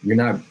 Hmm. Like you're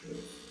not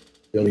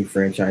building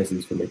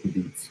franchises for making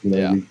beats. You know,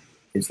 Yeah, you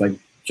it's like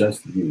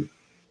just you.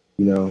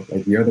 You know,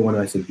 like you're the one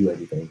that has to do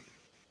everything,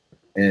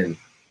 and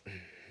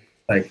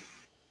like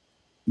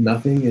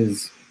nothing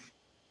is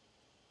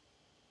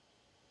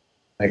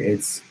like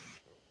it's.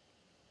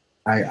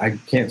 I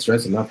can't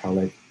stress enough how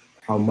like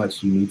how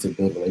much you need to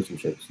build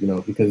relationships. You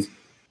know, because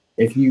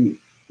if you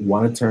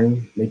want to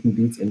turn making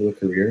beats into a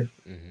career,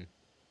 hmm,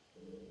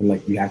 then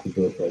like you have to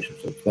build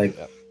relationships.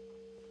 yeah,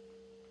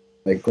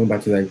 Like going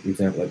back to that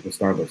example, like with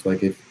Starbucks,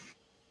 like if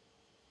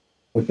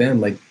with them,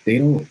 like they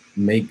don't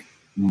make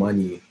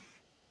money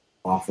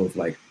off of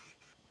like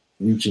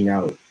reaching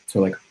out to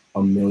like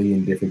a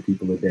million different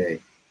people a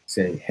day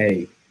saying,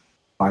 "Hey,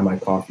 buy my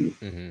coffee."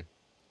 hmm,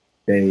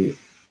 They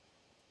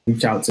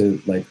reach out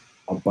to like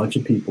a bunch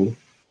of people,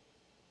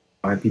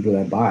 find people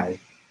that buy,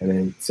 and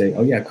then say,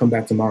 "Oh yeah, come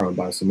back tomorrow and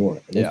buy some more."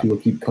 And those yeah, people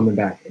keep coming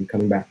back and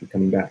coming back and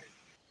coming back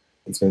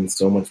and spend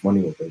so much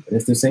money with it. And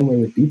it's the same way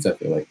with beats. I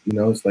feel like you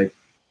know, it's like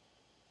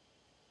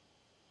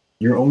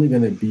you're only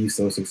gonna be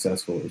so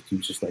successful if you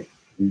just like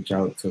reach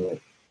out to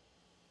like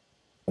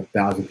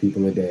 1,000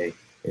 people a day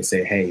and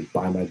say, "Hey,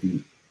 buy my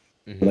beat."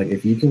 But hmm, like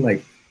if you can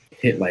like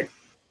hit like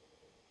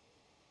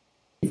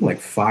even like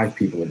 5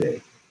 people a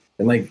day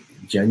and like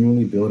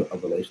genuinely build a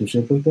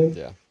relationship with them,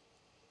 yeah,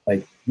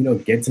 like you know,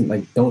 get to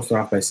like don't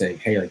start off by saying,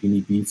 "Hey, like you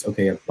need beats,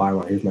 okay, yeah, buy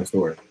one. Here's my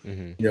store."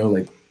 hmm, You know,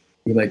 like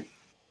you like,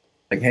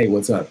 "Hey,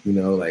 what's up?" You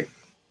know, like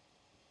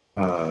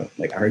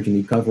I heard you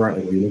need cover art.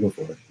 Like, what are you looking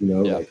for? You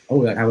know, yeah, like,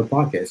 oh, I have a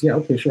podcast. Yeah,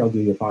 okay, sure, I'll do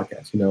your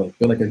podcast. You know, like,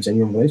 build like a hmm,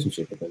 genuine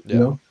relationship with them. You yeah,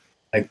 know,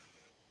 like,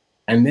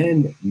 and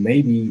then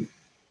maybe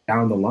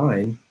down the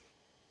line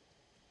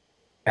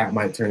that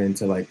might turn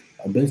into like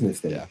a business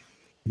thing. yeah,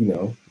 You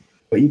know,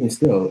 but even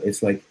still,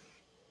 it's like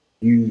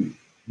you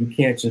you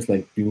can't just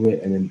like do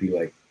it and then be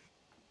like,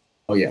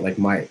 oh yeah, like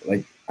my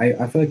like I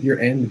feel like your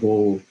end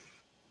goal.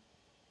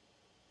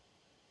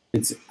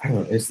 It's I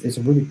don't know. It's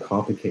a really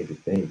complicated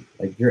thing.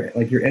 Like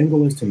your end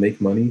goal is to make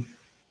money,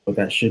 but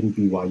that shouldn't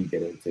be why you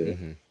get into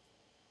hmm,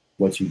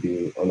 what you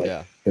do or like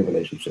yeah, the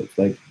relationships.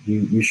 Like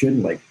you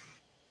shouldn't like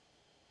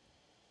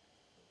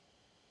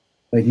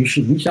you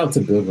should reach out to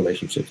build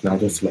relationships, not hmm,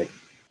 just like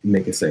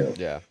make a sale.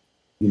 yeah,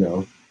 You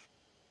know,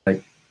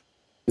 like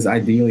because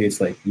ideally it's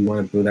like you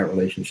want to build that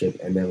relationship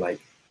and then like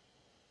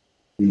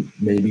you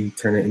maybe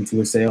turn it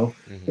into a sale.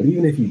 hmm, But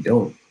even if you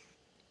don't,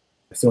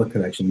 it's still a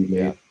connection you've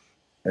yeah, made.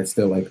 That's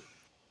still like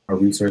a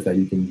resource that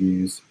you can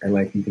use and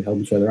like you can help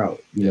each other out.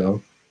 You yeah.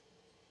 know,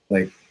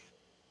 like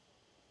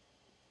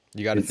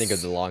You got to think of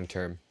it's the long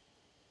term.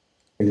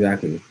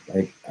 exactly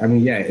like I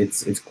mean yeah,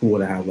 it's cool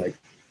to have like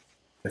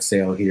a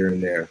sale here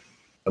and there,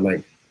 but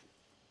like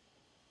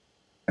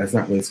that's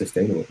not really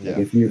sustainable. Like Yeah,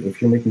 if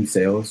you're making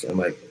sales and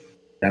like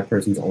that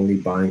person's only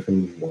buying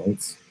from you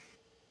once,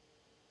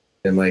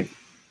 then like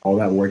all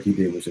that work you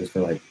did was just for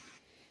like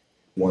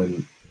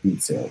one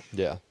beat sale,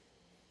 yeah,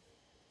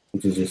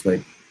 which is just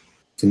like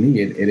to me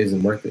it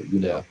isn't worth it. You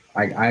yeah, know,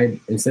 I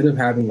instead of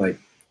having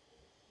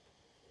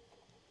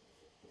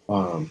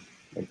um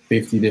like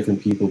 50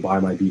 different people buy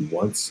my beat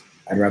once,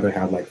 I'd rather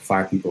have like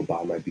 5 people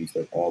buy my beats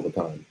like all the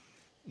time.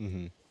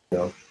 hmm, You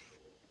know,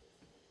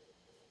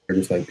 or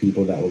just like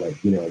people that will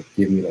like you know like,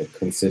 give me like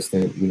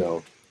consistent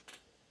like,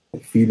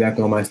 feedback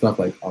on my stuff.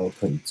 Like I'll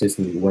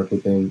consistently work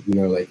with them. You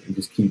know, like and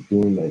just keep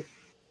doing like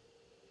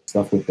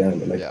stuff with them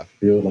and like yeah,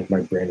 build like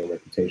my brand and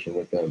reputation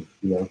with them.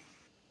 You know.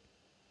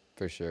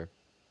 for sure,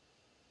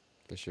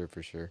 for sure,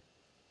 for sure.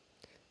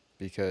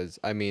 Because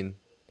I mean,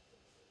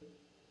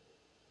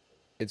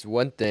 it's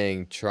one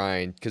thing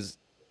trying, because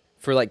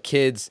for like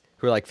kids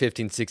who are like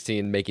 15,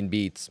 16 making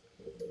beats,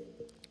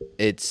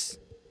 it's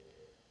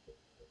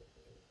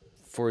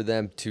for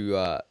them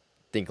to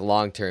think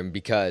long term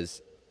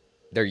because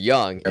they're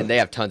young and Yep. they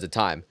have tons of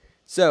time.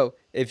 So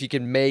if you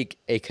can make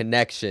a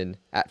connection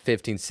at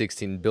 15,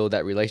 16, build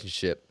that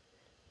relationship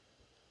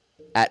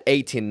at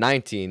 18,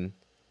 19,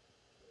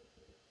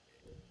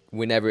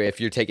 whenever,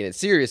 if you're taking it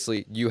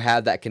seriously, you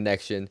have that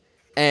connection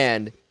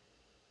and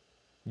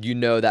you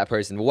know that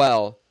person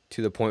well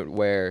to the point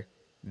where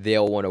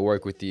they'll want to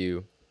work with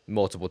you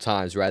multiple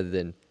times rather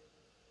than,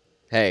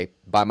 hey,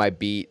 buy my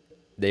beat,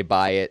 they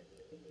buy it,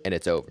 and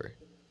it's over.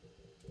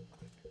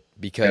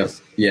 Yep.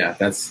 Because Yeah,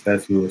 that's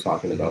what we were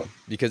talking mhm, about.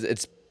 because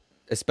it's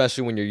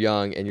especially when you're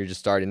young and you're just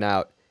starting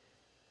out,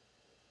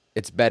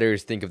 it's better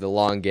to think of the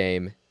long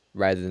game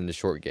rather than the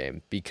short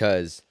game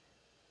because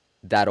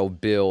that'll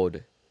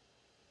build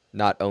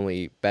not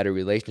only better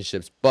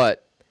relationships,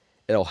 but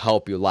it'll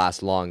help you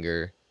last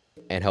longer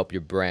and help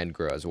your brand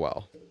grow as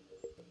well.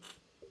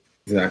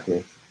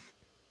 Exactly.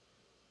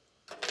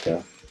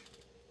 Yeah.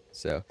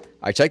 So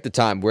I checked the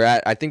time.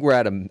 I think we're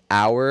at an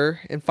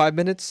hour and 5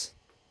 minutes,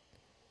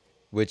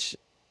 which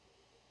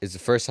is the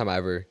first time I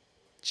ever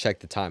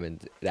checked the time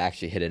and it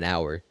actually hit an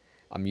hour.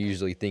 I'm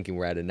usually thinking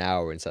we're at an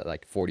hour and it's at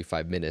like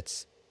 45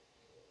 minutes.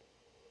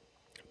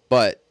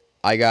 But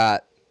I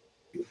got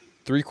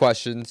 3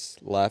 questions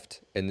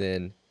left and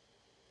then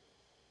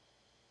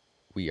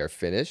we are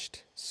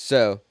finished.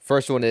 So,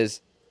 first one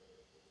is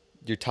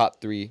your top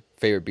 3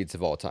 favorite beats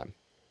of all time.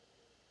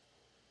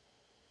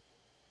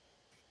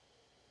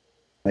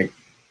 Like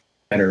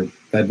that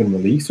have been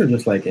released or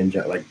just like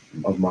like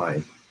of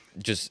mine.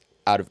 Just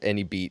out of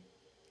any beat,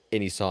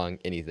 any song,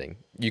 anything.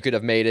 You could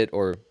have made it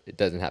or it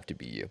doesn't have to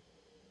be you.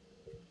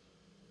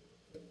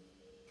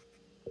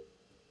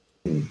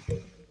 Hmm.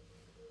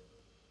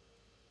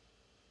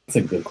 That's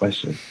a good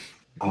question.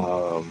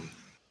 Um,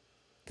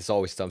 This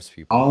always stumps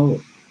people.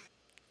 I'll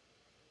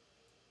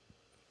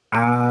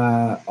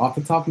off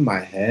the top of my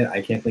head,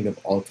 I can't think of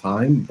all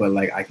time, but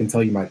like I can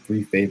tell you my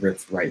three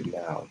favorites right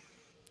now.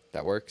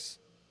 That works?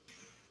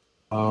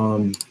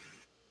 Um,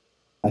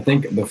 I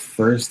think the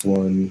first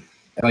one,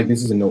 like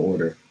this is in no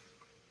order.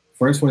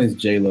 First one is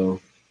J Lo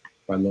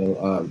by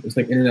Lil. It's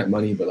like Internet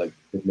Money, but like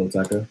with Lil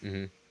Tecca.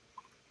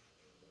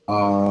 Mm-hmm.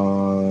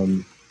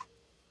 Um,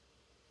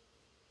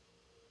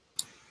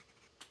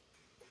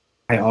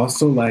 I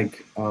also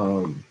like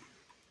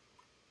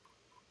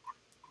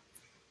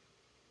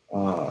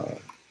uh,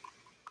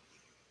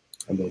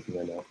 I'm looking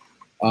right now.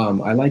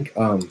 I like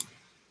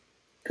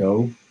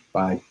Go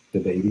by the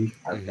Baby.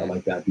 I Mm-hmm.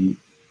 like that beat.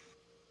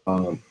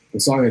 The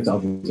song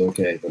itself is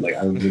okay, but like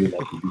I really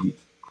like the beat.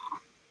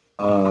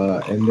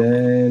 And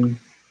then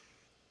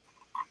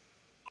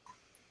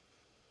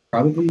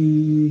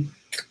probably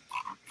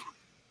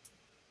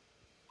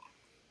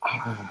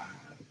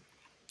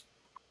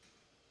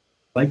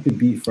like the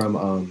beat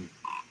from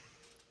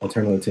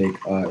Eternal Take.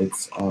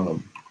 It's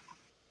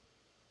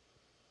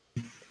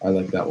I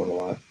like that one a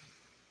lot.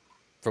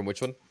 From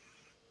which one?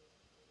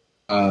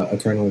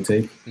 Eternal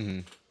Take. Mm-hmm.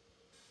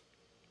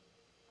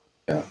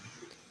 Yeah,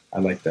 I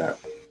like that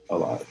a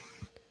lot.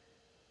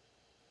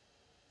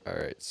 All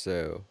right.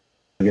 So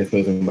I guess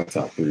those are my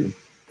top three,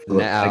 like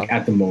now,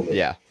 at the moment,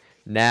 yeah.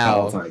 not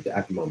all Now, time,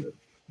 at the moment.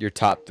 your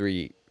top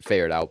 3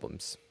 favorite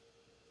albums.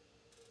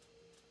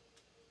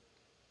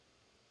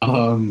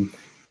 Um,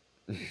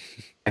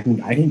 I can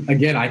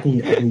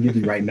give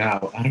you right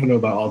now. I don't know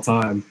about all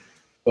time,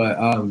 but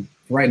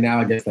right now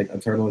I guess like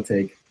Eternal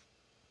Take.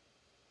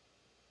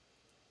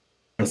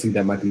 Honestly,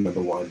 that might be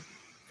number one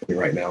for me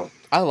right now.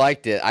 I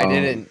liked it. I Um,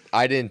 didn't.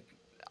 I didn't.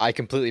 I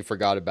completely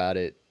forgot about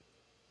it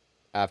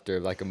after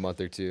like a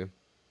month or two.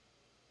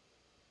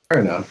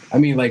 Fair enough. I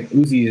mean, like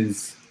Uzi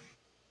is,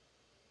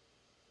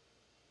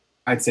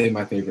 I'd say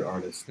my favorite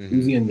artist. Mm-hmm.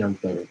 Uzi and Young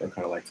Thug are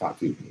kind of like top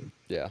two for me.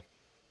 Yeah.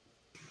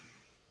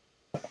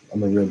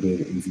 I'm a real big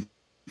Uzi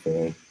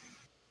fan.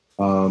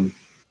 Um,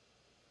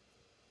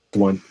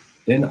 one.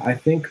 Then I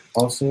think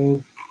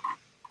also,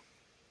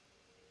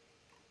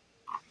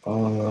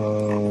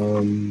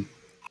 um,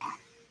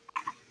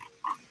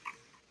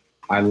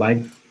 I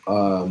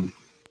um,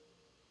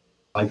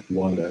 like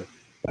Wanna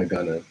by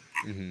Gunna.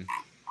 Mm-hmm.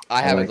 I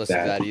I haven't like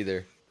listened to that. that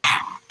either.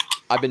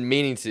 I've been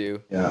meaning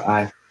to.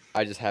 Yeah,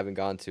 I just haven't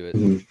gone to it.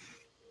 mhm.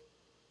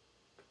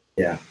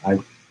 Yeah, I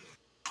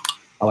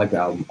like the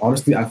album.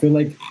 Honestly, I feel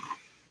like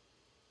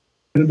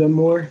could have done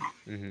more.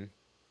 Mm-hmm.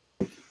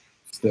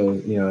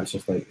 Still, it's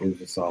just like it was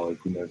just solid.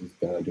 Just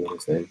kind of doing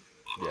his thing.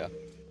 Yeah.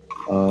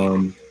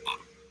 Um,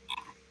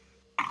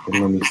 but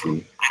let me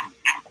see.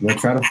 I'm gonna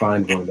try to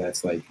find one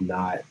that's like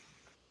not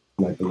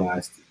like the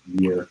last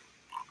year.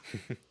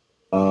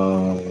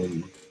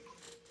 Um,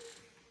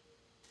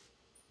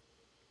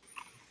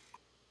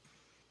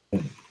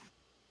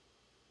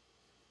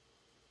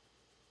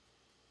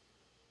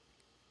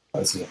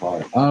 this is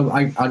hard.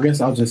 I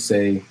guess I'll just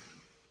say,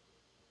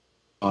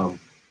 um,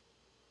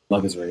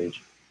 Love Is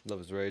Rage.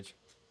 Love is Rage.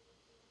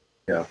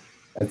 Yeah,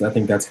 I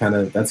think that's kind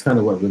of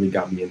what really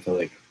got me into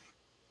like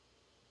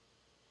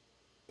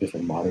just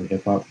like modern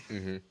hip hop.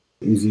 Mm-hmm.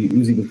 Uzi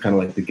was kind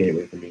of like the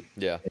gateway for me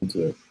Yeah.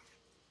 into it.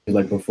 'Cause,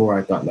 like before,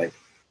 I thought like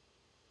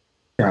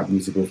trap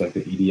music was like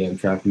the EDM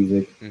trap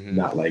music, Mm-hmm.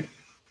 not like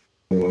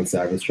 21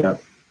 Savage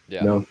trap. Yeah.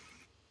 You know.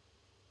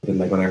 Then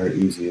like when I heard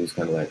Uzi, it was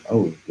kind of like,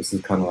 oh, this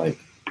is kind of like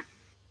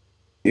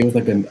it was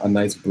like a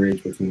nice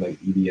bridge between like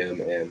EDM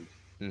and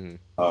Mm-hmm.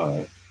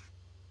 uh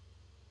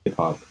hip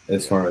hop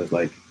as Yeah. far as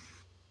like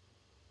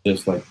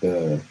just like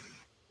the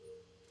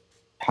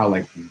how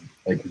like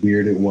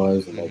weird it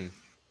was and like Mm-hmm.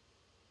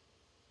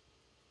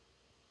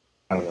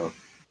 I don't know.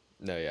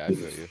 No, yeah, I It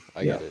feel was- you.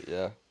 I yeah. get it.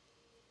 Yeah.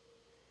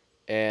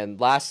 And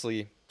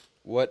lastly,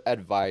 what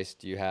advice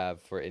do you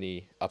have for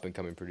any up and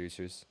coming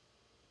producers?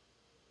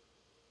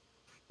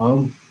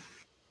 Um,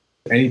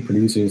 any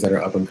producers that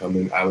are up and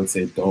coming, I would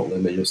say don't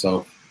limit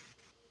yourself.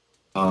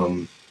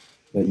 Um,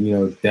 but,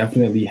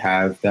 definitely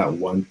have that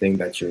one thing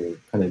that you're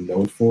kind of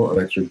known for or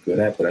that you're good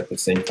at, but at the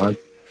same time,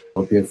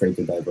 don't be afraid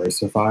to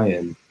diversify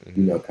and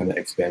Mm-hmm. kind of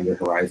expand your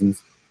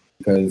horizons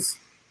because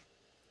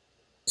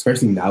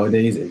especially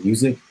nowadays in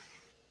music,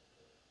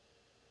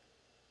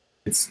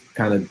 it's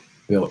kind of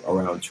built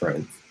around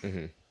trends.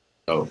 Mm-hmm.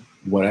 So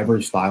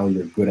whatever style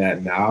you're good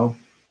at now,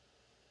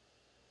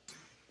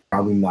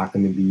 probably not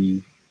going to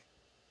be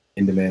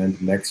in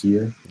demand next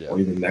year Yeah. or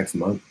even next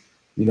month,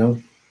 you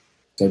know?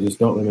 So just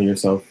don't limit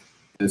yourself.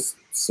 There's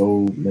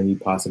so many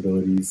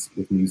possibilities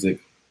with music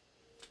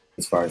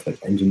as far as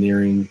like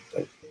engineering,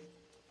 like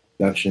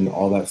production,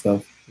 all that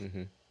stuff.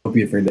 Mm-hmm. Don't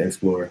be afraid to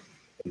explore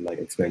and like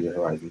expand your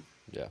horizon.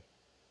 Yeah.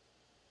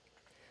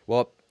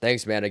 Well,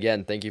 thanks, man.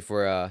 Again, thank you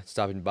for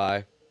stopping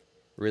by.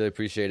 Really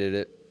appreciated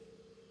it.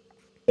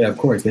 Yeah, of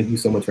course. Thank you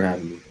so much for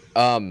having me.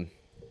 Um,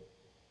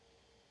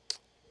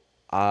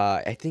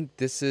 I think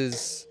this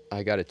is.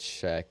 I gotta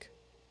check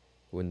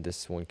when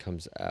this one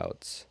comes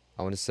out.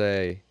 I want to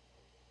say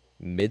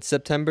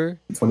mid-September,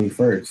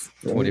 21st.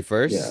 Right?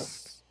 21st. Yeah.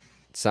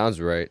 Sounds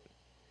right.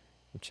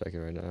 I'm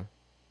checking right now.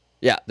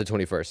 Yeah, the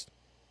 21st.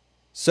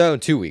 So in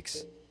 2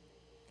 weeks.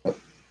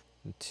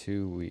 In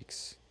 2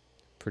 weeks.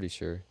 Pretty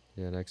sure.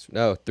 Yeah,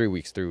 no, 3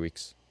 weeks. 3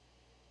 weeks.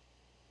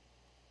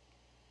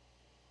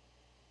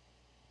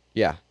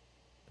 Yeah.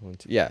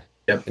 Yeah.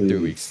 Yep, In 3 weeks. 3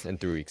 weeks. In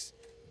 3 weeks.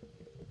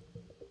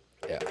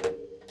 Yeah.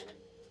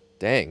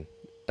 Dang.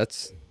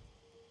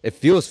 It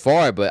feels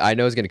far, but I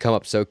know it's gonna come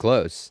up so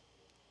close.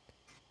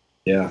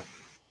 Yeah.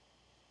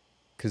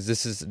 Cause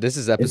this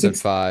is episode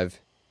 5,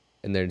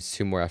 and there's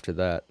 2 more after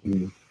that.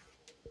 Mm,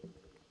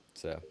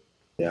 So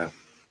yeah.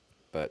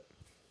 but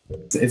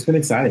It's been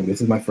exciting.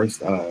 This is my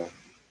first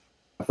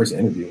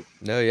interview.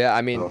 no, yeah,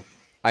 I mean So,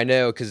 I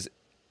know because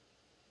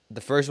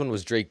the first one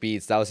was Drake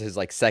Beats. That was his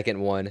like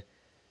second one.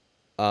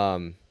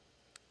 And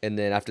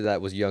then after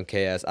that was Young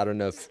KS. I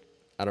don't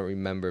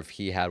remember if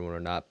he had one or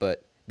not,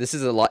 but this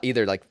is a lot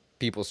either like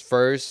people's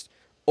first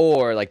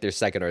or like their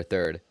second or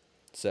third.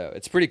 So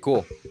it's pretty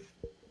cool.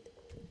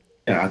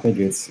 yeah, I think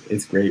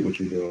it's great what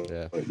you're doing.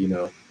 Yeah. But,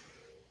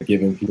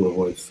 giving people a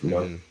voice.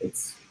 Mhm.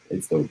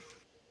 It's dope.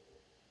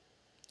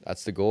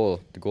 That's the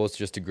goal. The goal is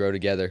just to grow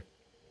together.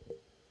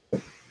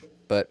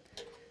 But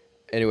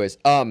anyways,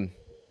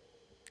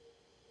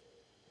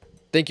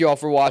 thank you all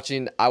for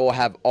watching. I will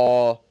have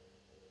all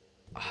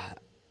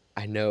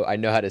I know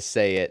how to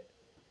say it,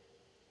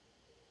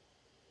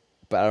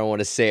 but I don't want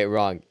to say it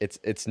wrong. It's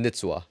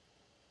Nitsua.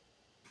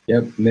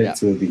 Yep,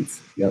 Netsua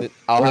Beats. Yep.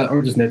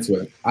 Or just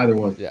Netsua. Either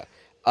one. Yeah.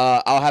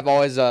 I'll have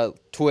always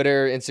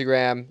Twitter,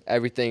 Instagram,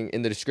 everything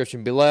in the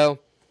description below.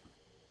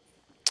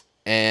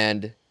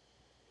 And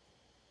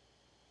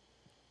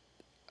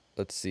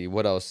let's see,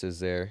 what else is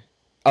there?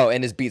 Oh,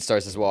 and his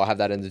BeatStars as well. I'll have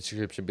that in the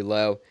description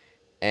below.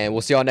 And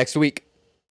we'll see y'all next week.